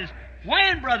places.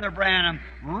 When, Brother Branham?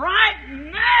 Right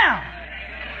now.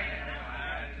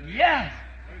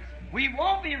 We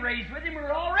won't be raised with Him.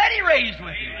 We're already raised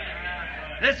with Him.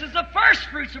 This is the first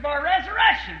fruits of our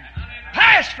resurrection.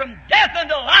 Passed from death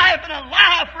unto life and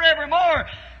alive forevermore.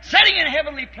 Sitting in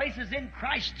heavenly places in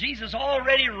Christ Jesus,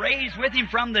 already raised with Him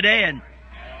from the dead.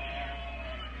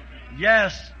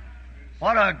 Yes,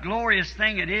 what a glorious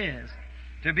thing it is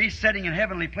to be sitting in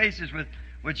heavenly places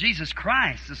with Jesus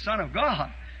Christ, the Son of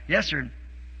God. Yes, sir.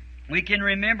 We can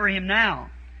remember Him now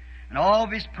and all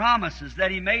of His promises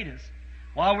that He made us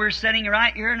while we're sitting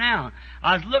right here now.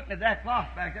 I was looking at that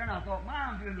clock back there and I thought,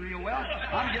 I'm doing real well.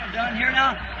 I'm getting done here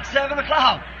now, 7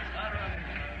 o'clock.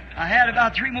 I had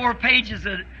about 3 more pages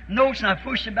of notes and I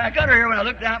pushed them back under here when I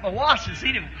looked down at my watch and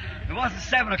seen it wasn't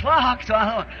 7 o'clock, so I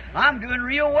thought, I'm doing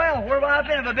real well. Where have I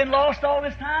been? Have I been lost all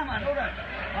this time? I know that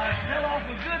I fell off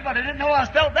was good, but I didn't know I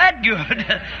felt that good.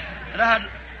 And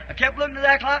I kept looking at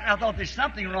that clock and I thought there's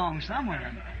something wrong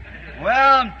somewhere.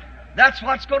 Well, that's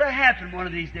what's going to happen one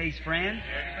of these days, friend.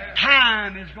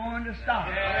 Time is going to stop.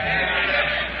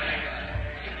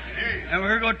 And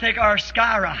we're going to take our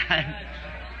sky ride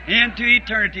into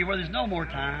eternity where there's no more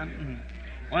time.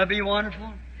 Won't it be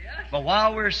wonderful? But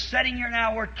while we're sitting here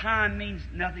now where time means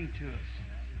nothing to us,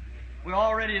 we're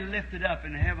already lifted up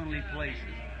in heavenly places.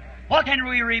 What can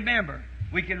we remember?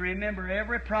 We can remember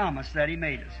every promise that He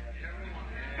made us.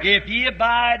 If ye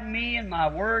abide in me and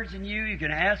my words in you, you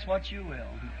can ask what you will.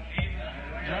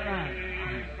 Is that right?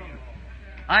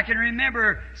 I can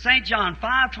remember St. John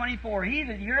 5:24. He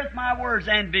that heareth my words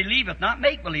and believeth, not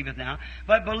make believeth now,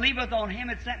 but believeth on Him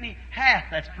that sent me, hath,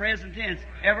 that's present tense,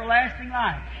 everlasting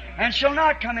life, and shall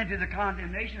not come into the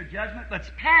condemnation or judgment,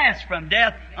 but passed from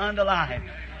death unto life.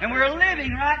 And we're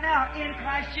living right now in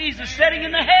Christ Jesus, sitting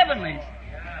in the heavenlies.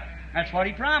 That's what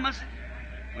He promised.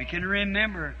 We can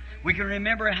remember. We can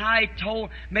remember how He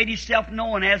made Himself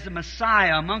known as the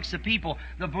Messiah amongst the people.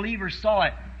 The believers saw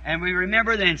it. And we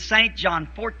remember that in St. John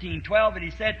 14:12 that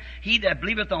He said, He that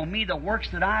believeth on me, the works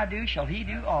that I do, shall he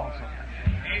do also.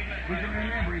 We can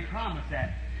remember He promised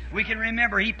that. We can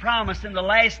remember He promised in the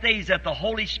last days that the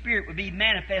Holy Spirit would be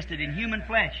manifested in human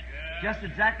flesh, just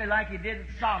exactly like He did at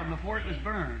Sodom before it was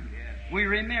burned. We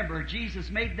remember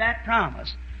Jesus made that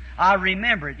promise. I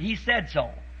remember it. He said so.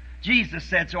 Jesus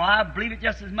said so. I believe it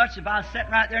just as much if I was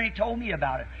sitting right there and He told me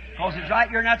about it. Because it's right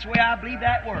here and that's the way I believe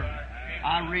that word.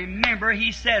 I remember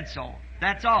He said so.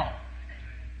 That's all.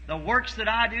 The works that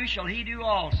I do shall He do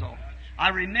also. I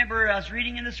remember I was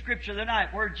reading in the Scripture the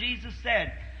night where Jesus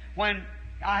said, when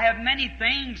I have many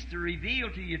things to reveal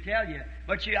to you, tell you,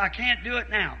 but I can't do it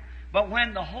now. But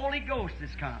when the Holy Ghost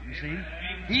has come, you see,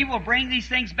 He will bring these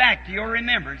things back to your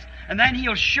remembrance, and then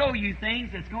He'll show you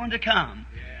things that's going to come.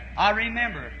 I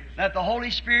remember that the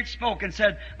Holy Spirit spoke and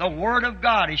said, the Word of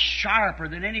God is sharper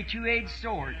than any two-edged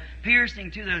sword,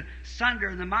 piercing to the sunder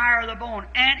and the mire of the bone,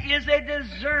 and is a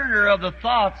discerner of the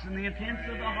thoughts and the intents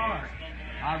of the heart.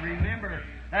 I remember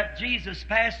that Jesus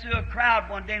passed through a crowd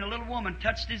one day and a little woman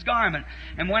touched His garment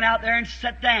and went out there and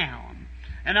sat down.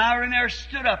 And I remember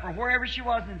stood up or wherever she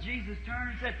was, and Jesus turned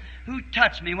and said, who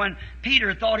touched me? When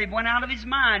Peter thought he went out of his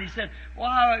mind, he said, well,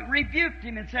 I rebuked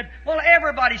him and said, well,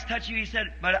 everybody's touching you. He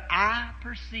said, but I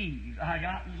perceive I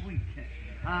gotten weak.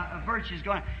 Virtue's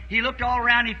gone. He looked all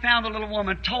around, he found the little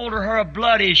woman, told her a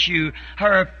blood issue.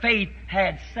 Her faith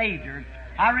had saved her.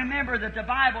 I remember that the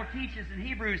Bible teaches in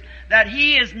Hebrews that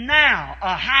He is now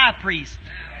a high priest.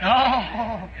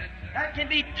 Oh, that can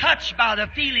be touched by the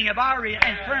feeling of our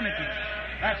infirmities.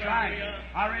 That's right.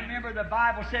 I remember the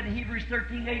Bible said in Hebrews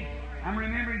 13:8, I'm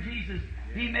remembering Jesus.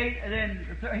 Then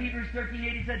Hebrews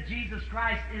 13:8, He said, Jesus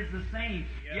Christ is the same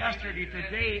yesterday,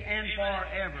 today, and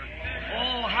forever.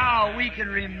 Oh, how we can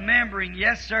remember Him.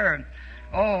 Yes, sir.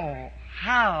 Oh,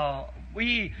 how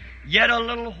we, yet a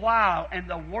little while, and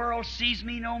the world sees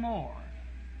me no more.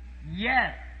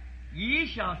 Yet ye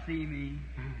shall see me,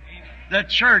 the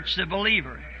church, the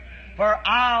believer, for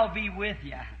I'll be with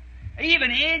you, even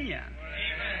in you,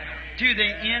 to the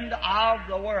end of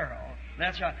the world.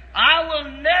 That's right. I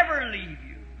will never leave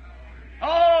you.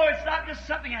 Oh, it's not just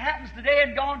something that happens today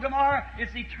and gone tomorrow.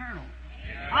 It's eternal.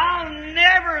 I'll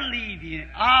never leave you.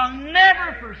 I'll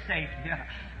never forsake you.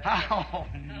 Oh,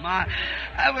 my.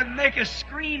 That would make us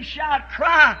scream, shout,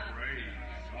 cry.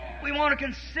 We want to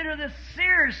consider this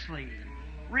seriously.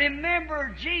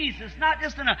 Remember Jesus, not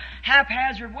just in a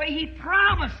haphazard way. He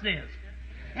promised this.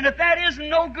 And if that isn't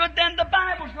no good, then the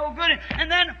Bible's no good.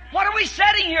 And then what are we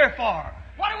sitting here for?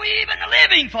 What are we even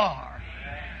living for?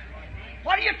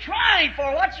 What are you trying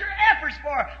for? What's your efforts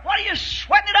for? What are you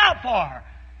sweating it out for?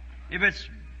 If it's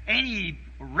any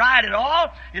right at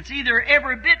all, it's either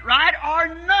every bit right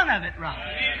or none of it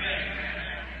right.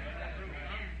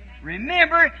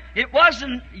 Remember, it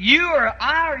wasn't you or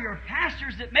I or your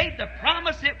pastors that made the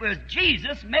promise. It was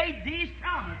Jesus made these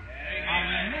promises.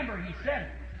 I remember He said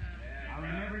it. I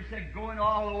remember He said, go into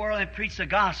all the world and preach the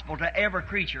gospel to every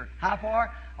creature. How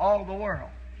far? All the world.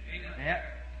 Yeah.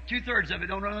 2/3 of it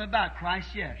don't know nothing about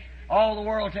Christ yet. All the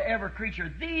world to every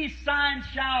creature. These signs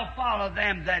shall follow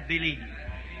them that believe.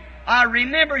 I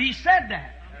remember He said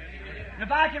that. And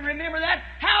if I can remember that,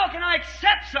 how can I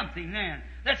accept something then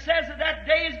that says that that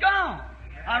day is gone?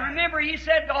 I remember He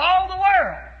said to all the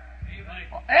world,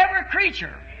 every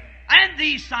creature, and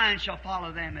these signs shall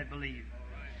follow them that believe.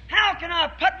 How can I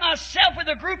put myself with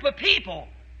a group of people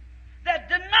that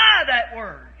deny that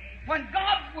word when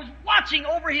God was watching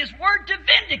over His word to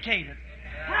vindicate it?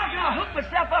 How can I hook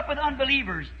myself up with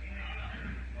unbelievers?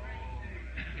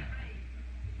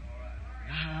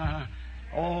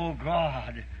 Oh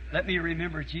God, let me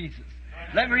remember Jesus.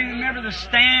 Let me remember the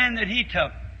stand that He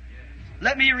took.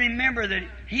 Let me remember that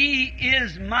He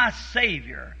is my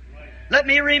Savior. Let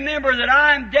me remember that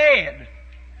I'm dead.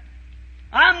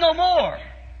 I'm no more.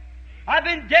 I've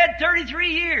been dead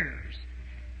 33 years.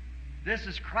 This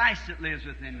is Christ that lives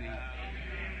within me.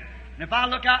 And if I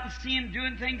look out and see Him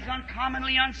doing things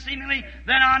uncommonly, unseemingly,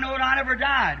 then I know that I never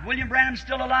died. William Branham's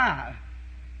still alive.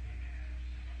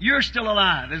 You're still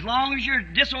alive. As long as you're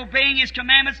disobeying His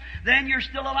commandments, then you're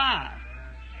still alive.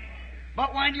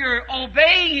 But when you're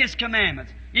obeying His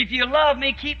commandments, if you love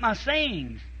me, keep my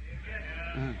sayings.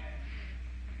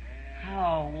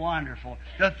 How wonderful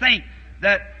to think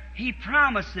that He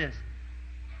promised this.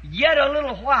 Yet a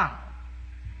little while,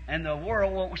 and the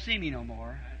world won't see me no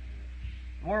more.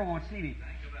 The world won't see me.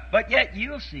 But yet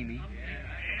you'll see me.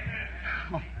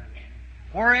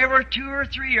 Wherever 2 or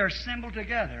 3 are assembled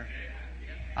together,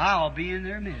 I'll be in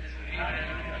their midst.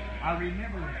 I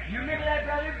remember that. You remember that,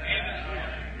 brother?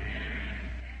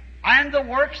 And the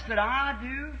works that I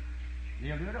do,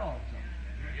 they'll do it also.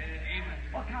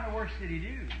 What kind of works did He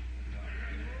do?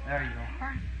 There you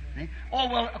are. See? Oh,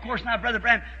 well, of course not, Brother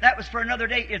Branham. That was for another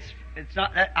day. It's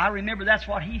not that. I remember that's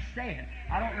what he said.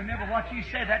 I don't remember what you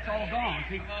said. That's all gone.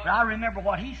 See? But I remember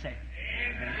what he said.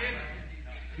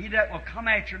 He that will come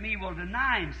after me will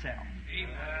deny himself.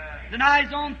 Deny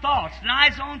his own thoughts. Deny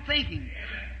his own thinking.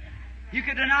 You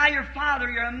could deny your father,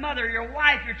 your mother, your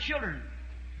wife, your children.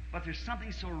 But there's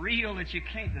something so real that you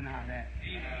can't deny that.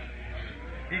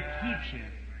 It keeps you.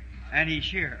 And He's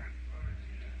here.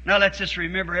 Now let's just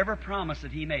remember every promise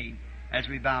that He made as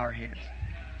we bow our heads.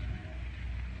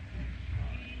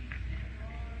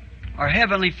 Our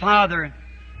Heavenly Father,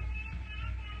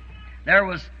 there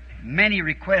was many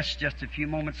requests just a few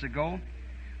moments ago.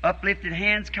 Uplifted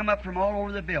hands come up from all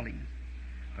over the building.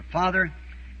 But Father,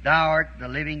 Thou art the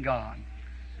living God.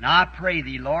 And I pray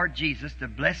Thee, Lord Jesus, to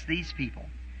bless these people.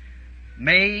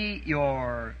 May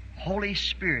Your Holy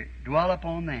Spirit dwell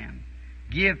upon them.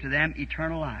 Give to them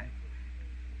eternal life.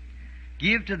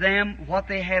 Give to them what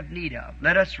they have need of.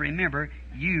 Let us remember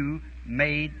You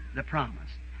made the promise.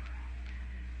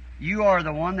 You are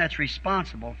the one that's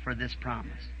responsible for this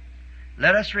promise.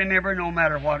 Let us remember, no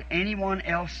matter what anyone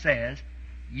else says,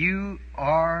 You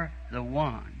are the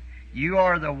one. You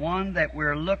are the one that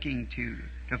we're looking to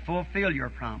fulfill Your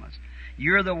promise.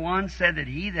 You're the one said that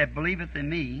he that believeth in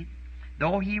Me,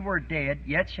 though he were dead,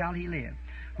 yet shall he live.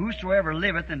 Whosoever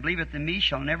liveth and believeth in Me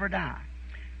shall never die.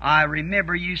 I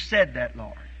remember You said that,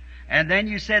 Lord. And then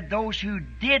You said those who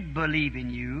did believe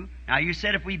in You. Now You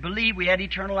said if we believe we had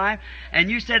eternal life. And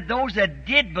You said those that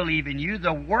did believe in You,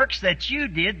 the works that You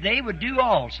did, they would do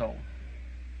also.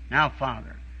 Now,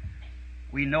 Father,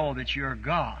 we know that You're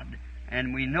God.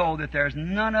 And we know that there's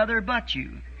none other but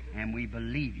You. And we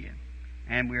believe You.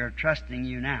 And we are trusting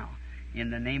You now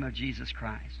in the name of Jesus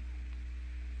Christ.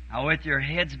 Now, with your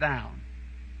heads bowed,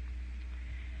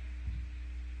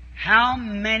 how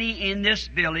many in this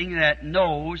building that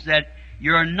knows that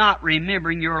you're not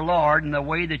remembering your Lord in the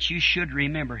way that you should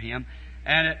remember Him?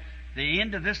 And at the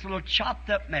end of this little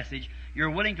chopped up message, you're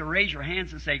willing to raise your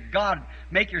hands and say, God,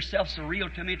 make Yourself so real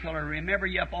to me till I remember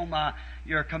You up on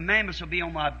Your commandments will be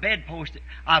on my bedpost.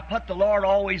 I put the Lord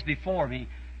always before me.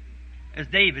 As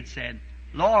David said,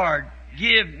 Lord,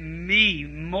 give me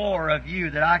more of You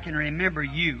that I can remember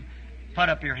You. Put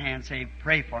up your hand and say,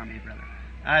 pray for me, brother.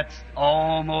 That's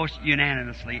almost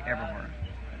unanimously everywhere.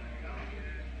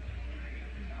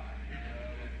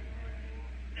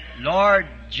 Lord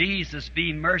Jesus,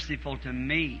 be merciful to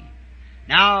me.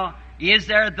 Now, is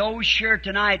there those here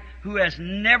tonight who has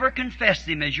never confessed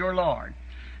Him as your Lord?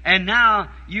 And now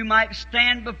you might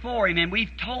stand before Him. And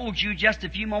we've told you just a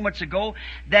few moments ago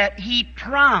that He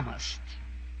promised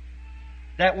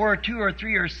that where 2 or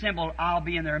 3 are assembled, I'll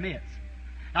be in their midst.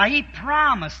 Now, He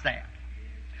promised that.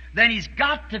 then He's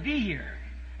got to be here.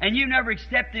 And you never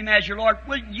accept Him as your Lord.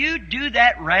 Will you do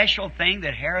that rational thing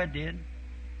that Herod did?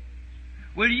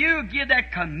 Will you give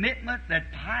that commitment that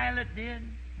Pilate did?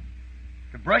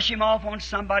 To brush Him off on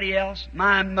somebody else?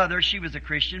 My mother, she was a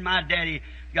Christian. My daddy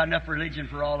got enough religion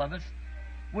for all of us.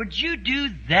 Would you do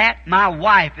that? My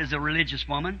wife is a religious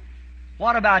woman.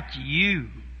 What about you?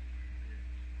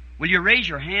 Will you raise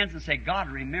your hands and say, God,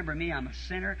 remember me, I'm a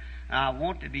sinner, and I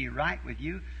want to be right with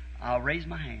you? I'll raise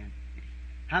my hand.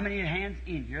 How many hands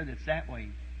in here that's that way?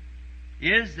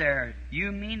 Is there,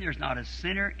 you mean there's not a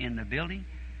sinner in the building?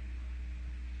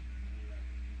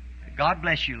 God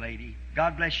bless you, lady.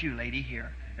 God bless you, lady,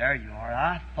 here. There you are.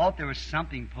 I thought there was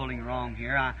something pulling wrong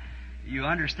here. You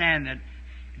understand that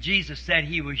Jesus said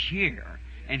He was here,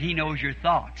 and He knows your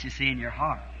thoughts, you see, in your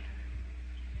heart.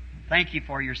 Thank you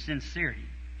for your sincerity.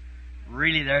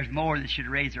 Really, there's more that should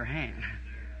raise their hand.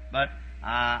 But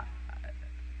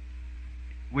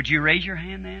would you raise your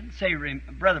hand then? Say,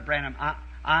 Brother Branham,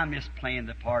 I'm just playing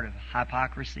the part of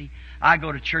hypocrisy. I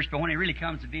go to church, but when it really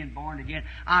comes to being born again,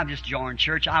 I'm just joining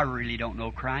church. I really don't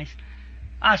know Christ.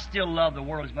 I still love the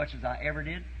world as much as I ever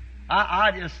did.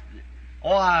 I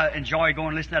enjoy going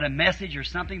and listening to a message or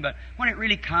something, but when it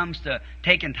really comes to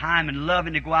taking time and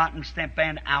loving to go out and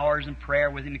spend hours in prayer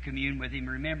with Him, to commune with Him,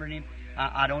 remembering Him,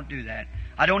 I don't do that.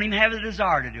 I don't even have the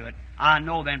desire to do it. I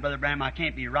know then, Brother Branham, I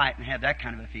can't be right and have that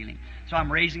kind of a feeling. So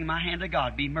I'm raising my hand to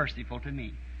God. Be merciful to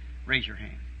me. Raise your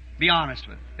hand. Be honest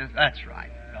with it. That's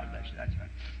right. God bless you. That's right.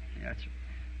 Yeah, that's right.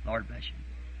 Lord bless you.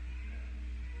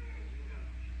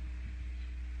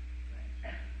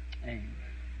 Amen.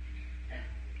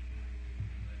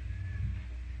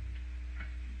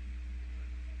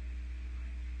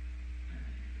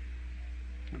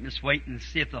 I'm just waiting to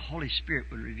see if the Holy Spirit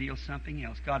would reveal something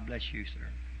else. God bless you, sir.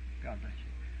 God bless you.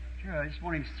 Sure, I just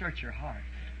want Him to search your heart.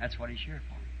 That's what He's here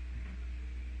for.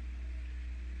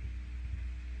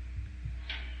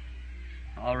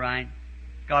 All right.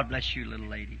 God bless you, little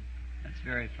lady. That's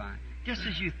very fine. Just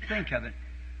as you think of it,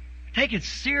 take it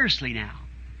seriously now.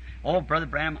 Oh, Brother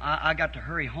Branham, I got to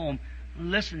hurry home.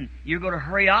 Listen, you're going to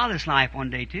hurry out of this life one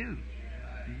day, too.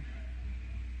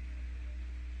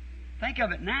 Think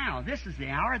of it now. This is the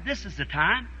hour. This is the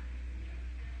time.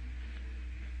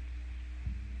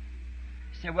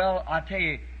 You say, well, I'll tell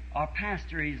you, our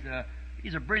pastor,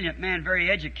 he's a brilliant man,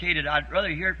 very educated. I'd rather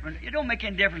hear it from... It don't make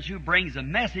any difference who brings the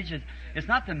message. It's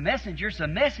not the messenger, it's the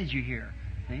message you hear.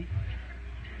 See?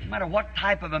 No matter what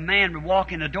type of a man would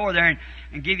walk in the door there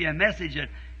and give you a message that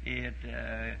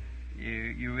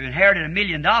you inherited $1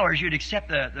 million, you'd accept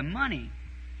the money.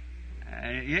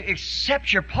 You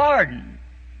accept your pardon.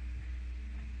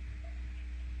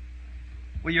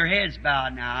 With your heads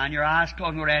bowed now and your eyes closed,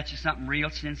 I'm going to ask you something real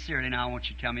sincerely. Now I want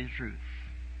you to tell me the truth.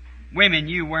 Women,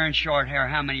 you wearing short hair,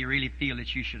 how many really feel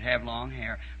that you should have long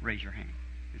hair? Raise your hand.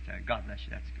 God bless you.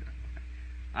 That's good.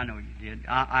 I know you did.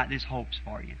 There's hopes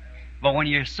for you. But when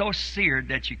you're so seared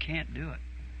that you can't do it,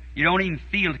 you don't even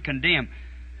feel condemned.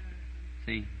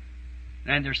 See,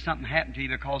 then there's something happened to you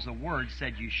because the Word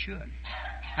said you should.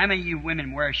 How many of you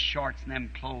women wear shorts and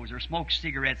them clothes or smoke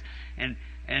cigarettes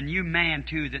and you man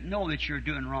too that know that you're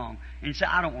doing wrong and you say,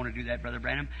 I don't want to do that, Brother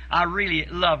Branham. I really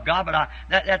love God, but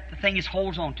that thing is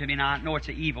holds on to me and I know it's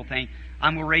an evil thing.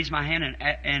 I'm going to raise my hand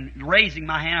and raising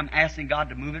my hand, I'm asking God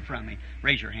to move it from me.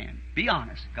 Raise your hand. Be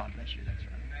honest. God bless you. That's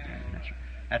right. Yeah, that's right.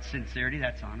 That's sincerity.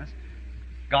 That's honest.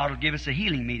 God will give us a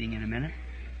healing meeting in a minute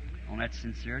on that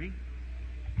sincerity.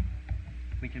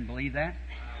 We can believe that.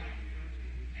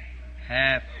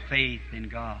 Have faith in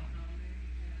God.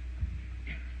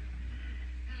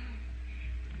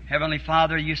 Heavenly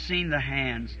Father, you've seen the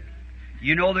hands.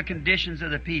 You know the conditions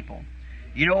of the people.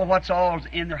 You know what's all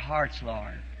in their hearts,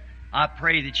 Lord. I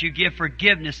pray that you give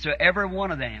forgiveness to every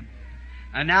one of them.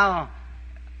 And now,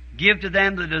 give to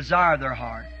them the desire of their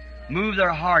heart. Move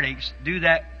their heartaches. Do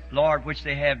that, Lord, which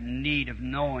they have need of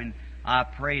knowing. I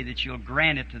pray that you'll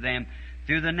grant it to them.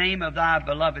 Through the name of thy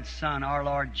beloved Son, our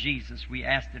Lord Jesus, we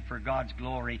ask it for God's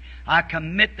glory. I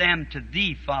commit them to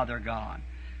thee, Father God,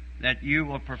 that you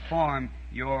will perform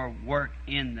your work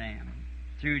in them.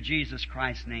 Through Jesus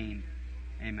Christ's name,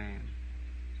 amen.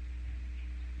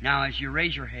 Now, as you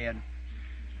raise your head,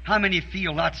 how many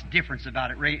feel lots of difference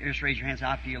about it? Just raise your hands.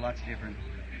 I feel lots different.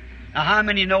 Now, how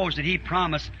many knows that He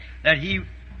promised that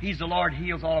He's the Lord who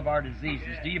heals all of our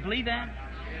diseases? Do you believe that?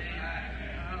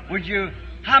 Would you...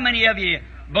 How many of you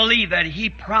believe that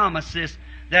He promises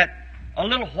that a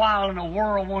little while and the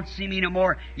world won't see me no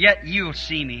more, yet you'll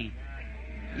see me?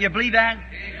 You believe that?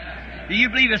 Do you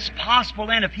believe it's possible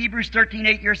then, if Hebrews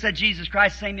 13:8 here said Jesus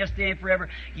Christ same yesterday and forever,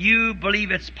 you believe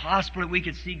it's possible that we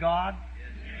could see God?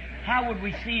 how would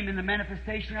we see Him in the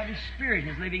manifestation of His Spirit,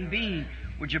 His living being?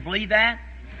 Would you believe that?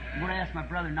 I'm going to ask my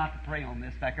brother not to pray on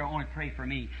this back there. Only pray for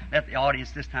me. Let the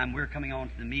audience this time. We're coming on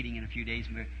to the meeting in a few days,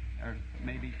 or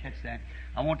maybe catch that.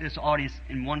 I want this audience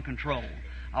in one control.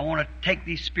 I want to take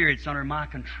these spirits under my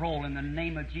control in the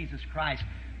name of Jesus Christ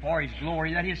for His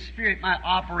glory, that His Spirit might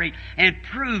operate and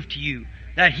prove to you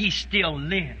that He still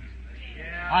lives.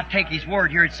 I take His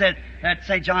word here. It said that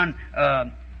St. John,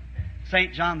 the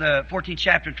 14th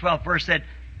chapter, 12th verse said,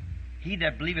 "He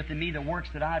that believeth in me, the works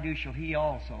that I do shall he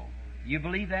also." You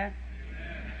believe that?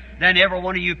 Then every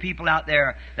one of you people out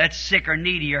there that's sick or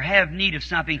needy or have need of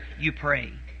something, you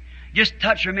pray. Just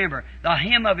touch, remember, the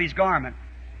hem of His garment.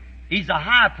 He's a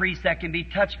high priest that can be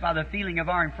touched by the feeling of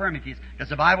our infirmities. Does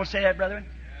the Bible say that, brethren?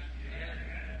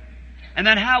 And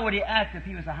then how would He act if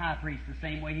He was a high priest? The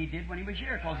same way He did when He was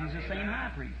here, because He's the same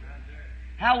high priest.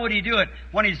 How would He do it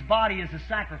when His body is a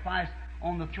sacrifice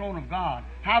on the throne of God?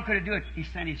 How could He do it? He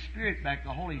sent His Spirit back,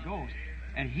 the Holy Ghost.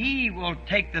 And He will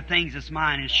take the things that's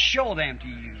mine and show them to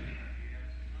you.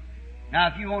 Now,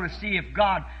 if you want to see if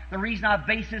God, the reason I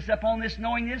base this upon this,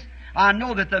 knowing this, I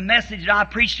know that the message that I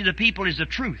preach to the people is the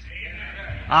truth.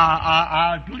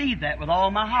 I believe that with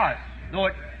all my heart. Though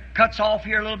it cuts off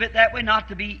here a little bit that way, not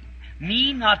to be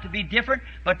mean, not to be different,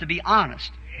 but to be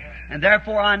honest. And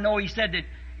therefore I know He said that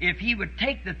if He would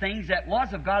take the things that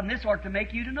was of God, and this ought to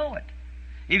make you to know it.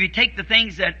 If He take the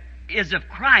things that is of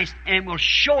Christ and will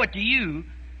show it to you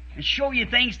and show you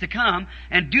things to come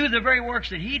and do the very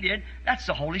works that He did, that's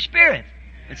the Holy Spirit.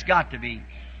 It's got to be.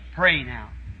 Pray now.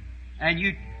 And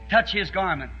you touch His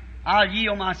garment. I'll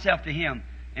yield myself to Him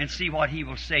and see what He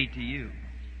will say to you.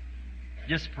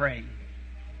 Just pray.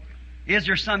 Is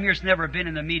there some here that's never been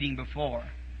in the meeting before?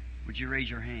 Would you raise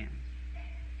your hand?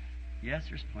 Yes,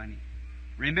 there's plenty.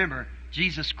 Remember,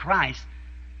 Jesus Christ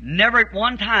never at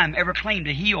one time ever claimed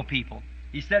to heal people.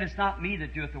 He said, "It's not me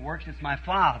that doeth the works, it's my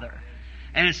Father."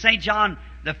 And in St. John,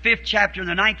 the 5th chapter, in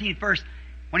the 19th verse,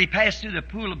 when He passed through the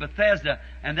pool of Bethesda,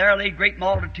 and there lay great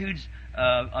multitudes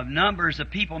of numbers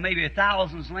of people, maybe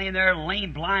thousands laying there,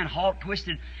 lame, blind, halt,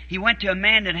 twisted. He went to a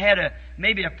man that had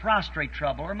maybe a prostrate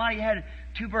trouble, or might have had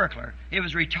tubercular. It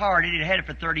was retarded. He'd had it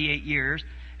for 38 years.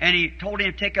 And He told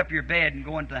him to take up your bed and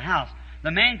go into the house.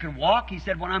 The man could walk. He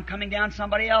said, "When I'm coming down,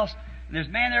 somebody else." And there's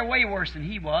a man there way worse than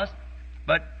he was.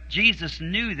 But Jesus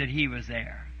knew that he was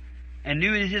there and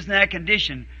knew that he was in that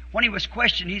condition. When He was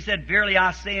questioned, He said, "Verily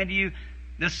I say unto you,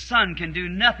 the Son can do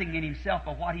nothing in Himself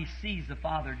but what He sees the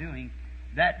Father doing.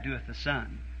 That doeth the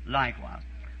Son likewise."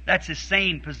 That's the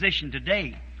same position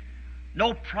today.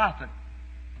 No prophet,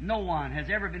 no one has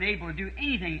ever been able to do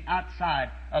anything outside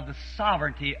of the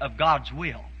sovereignty of God's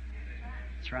will.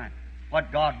 That's right.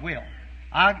 What God will.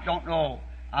 I don't know.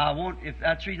 I won't. If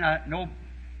that's the reason I know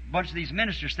a bunch of these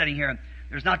ministers sitting here.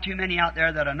 There's not too many out there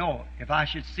that I know. If I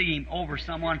should see Him over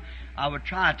someone, I would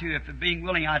try to. If being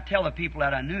willing, I'd tell the people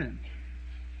that I knew Him.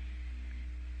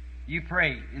 You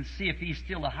pray and see if He's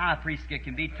still a high priest that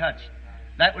can be touched.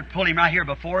 That would pull Him right here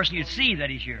before us, and you'd see that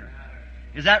He's here.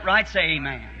 Is that right? Say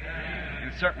amen. It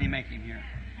would certainly make Him here.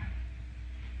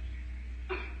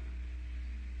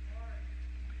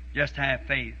 Just have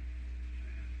faith.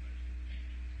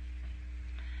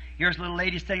 Here's a little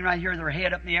lady sitting right here with her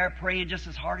head up in the air, praying just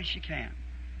as hard as she can.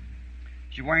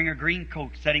 She's wearing her green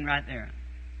coat, sitting right there.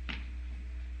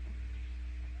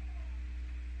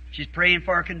 She's praying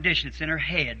for a condition. It's in her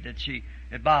head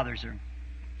that bothers her.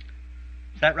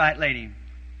 Is that right, lady?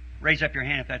 Raise up your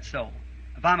hand if that's so.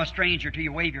 If I'm a stranger to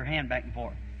you, wave your hand back and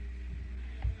forth.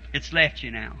 It's left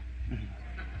you now.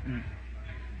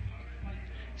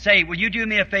 Say, will you do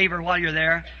me a favor while you're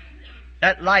there?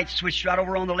 That light switched right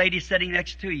over on the lady sitting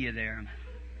next to you there.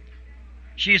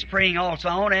 She is praying also.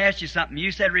 I want to ask you something.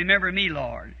 You said, "Remember me,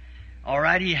 Lord." All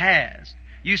right, He has.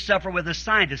 You suffer with a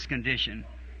sinus condition.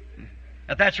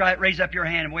 If that's right, raise up your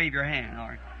hand and wave your hand. All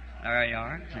right. There you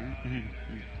are.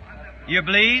 You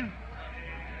believe?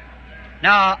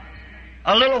 Now,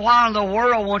 a little while the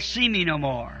world won't see me no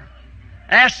more.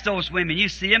 Ask those women. You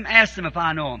see them? Ask them if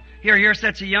I know them. Here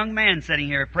sits a young man sitting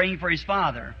here praying for his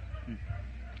father.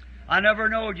 I never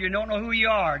knowed you. Don't know who you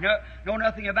are. Know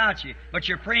nothing about you. But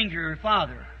you're praying to your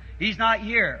father. He's not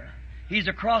here. He's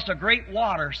across a great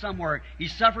water somewhere.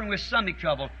 He's suffering with stomach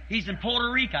trouble. He's in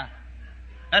Puerto Rico.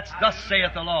 That's thus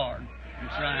saith the Lord.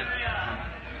 That's right.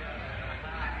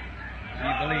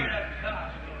 You believe it.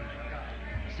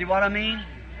 See what I mean?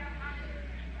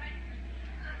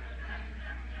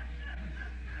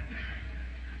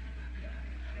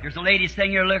 There's a lady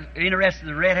sitting here interested in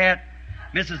the red hat,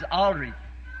 Mrs.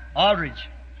 Aldridge.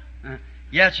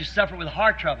 Yes, you suffer with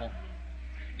heart trouble.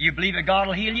 You believe that God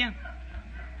will heal you?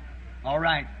 All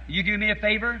right. You do me a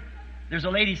favor? There's a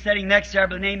lady sitting next to her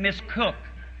by the name Miss Cook.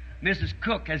 Mrs.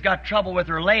 Cook has got trouble with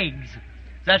her legs.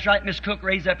 That's right, Miss Cook,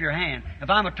 raise up your hand. If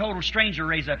I'm a total stranger,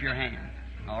 raise up your hand.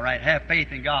 All right, have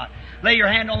faith in God. Lay your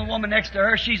hand on the woman next to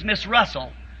her. She's Miss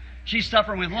Russell. She's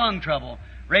suffering with lung trouble.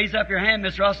 Raise up your hand,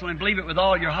 Miss Russell, and believe it with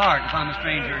all your heart if I'm a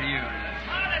stranger to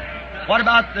you. What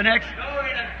about the next? Glory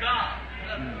to God.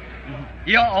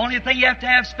 The only thing you have to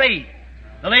have is faith.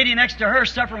 The lady next to her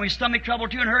is suffering with stomach trouble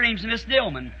too, and her name's Miss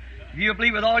Dillman. If you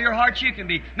believe with all your heart, you can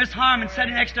be. Miss Harmon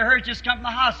sitting next to her has just come from the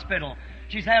hospital.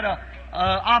 She's had a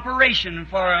operation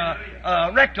for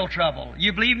rectal trouble.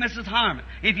 You believe, Mrs. Harmon?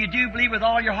 If you do believe with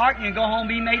all your heart, you can go home and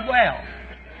be made well.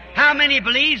 How many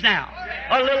believes now?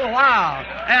 A little while,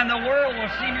 and the world will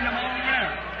see me no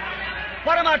more.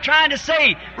 What am I trying to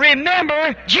say?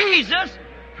 Remember, Jesus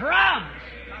promised.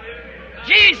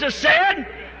 Jesus said,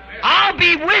 I'll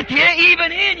be with you,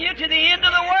 even in you, to the end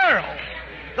of the world.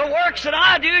 The works that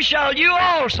I do shall you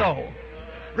also.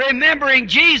 Remembering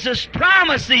Jesus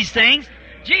promised these things,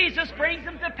 Jesus brings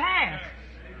them to pass.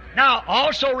 Now,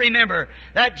 also remember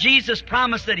that Jesus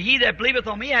promised that he that believeth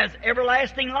on me has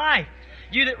everlasting life.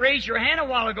 You that raised your hand a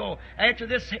while ago, after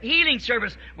this healing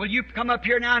service, will you come up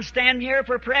here now and stand here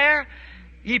for prayer?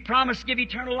 He promised to give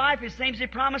eternal life. It seems he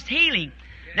promised healing.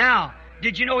 Now,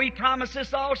 did you know he promised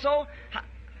this also?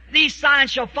 These signs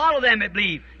shall follow them that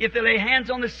believe. If they lay hands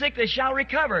on the sick, they shall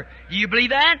recover. Do you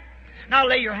believe that? Now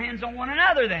lay your hands on one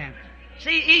another then.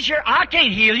 See, he's here. I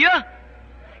can't heal you.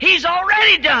 He's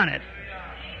already done it.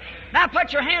 Now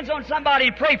put your hands on somebody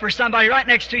and pray for somebody right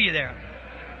next to you there.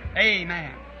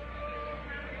 Amen.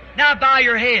 Now bow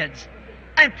your heads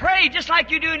and pray just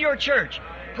like you do in your church.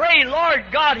 Pray, Lord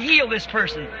God, heal this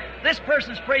person. This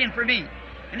person's praying for me.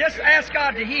 And just ask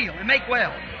God to heal and make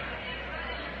well.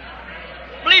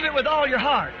 Believe it with all your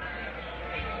heart.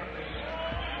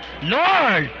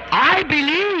 Lord, I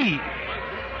believe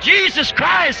Jesus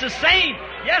Christ the same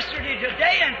yesterday,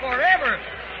 today, and forever.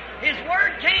 His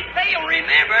word can't fail.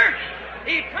 Remember,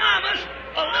 He promised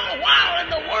a little while and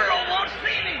the world won't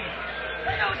see me.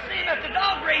 They don't see Him at the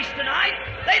dog race tonight.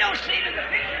 They don't see Him in the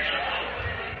picture show.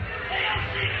 They don't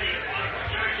see Him in these wonderful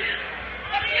churches.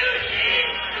 But you see Him.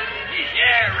 He's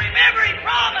here. Remember, He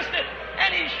promised it.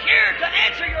 And He's here to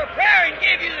answer your prayer and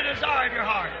give you the desire of your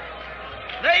heart.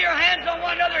 Lay your hands on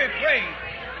one another and pray.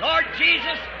 Lord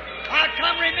Jesus, I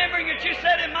come remembering that you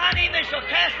said in my name they shall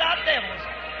cast out devils.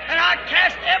 And I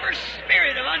cast every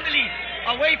spirit of unbelief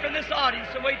away from this audience,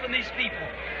 away from these people,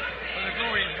 for the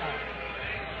glory of God.